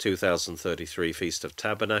 2033 Feast of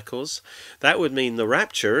Tabernacles. That would mean the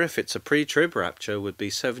rapture, if it's a pre-trib rapture, would be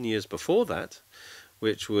 7 years before that,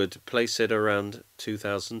 which would place it around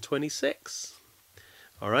 2026.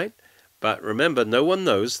 All right? But remember, no one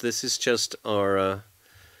knows. This is just our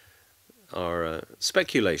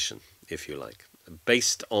speculation, if you like,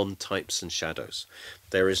 based on types and shadows.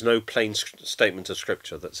 There is no plain statement of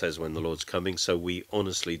Scripture that says when the Lord's coming, so we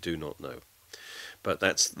honestly do not know. But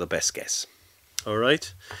that's the best guess. All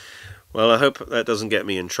right? Well, I hope that doesn't get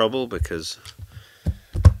me in trouble, because,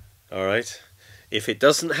 all right, if it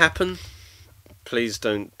doesn't happen, please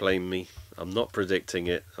don't blame me. I'm not predicting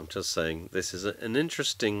it. I'm just saying this is an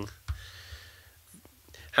interesting...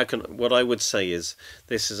 What I would say is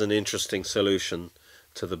this is an interesting solution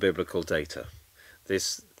to the biblical data.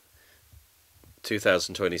 This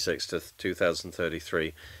 2026 to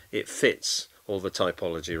 2033, it fits all the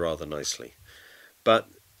typology rather nicely. But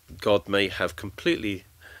God may have completely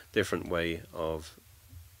different way of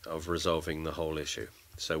resolving the whole issue.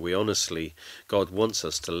 So God wants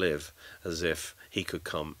us to live as if he could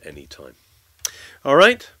come any time. All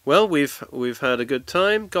right, well, we've had a good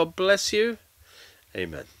time. God bless you.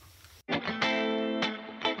 Amen.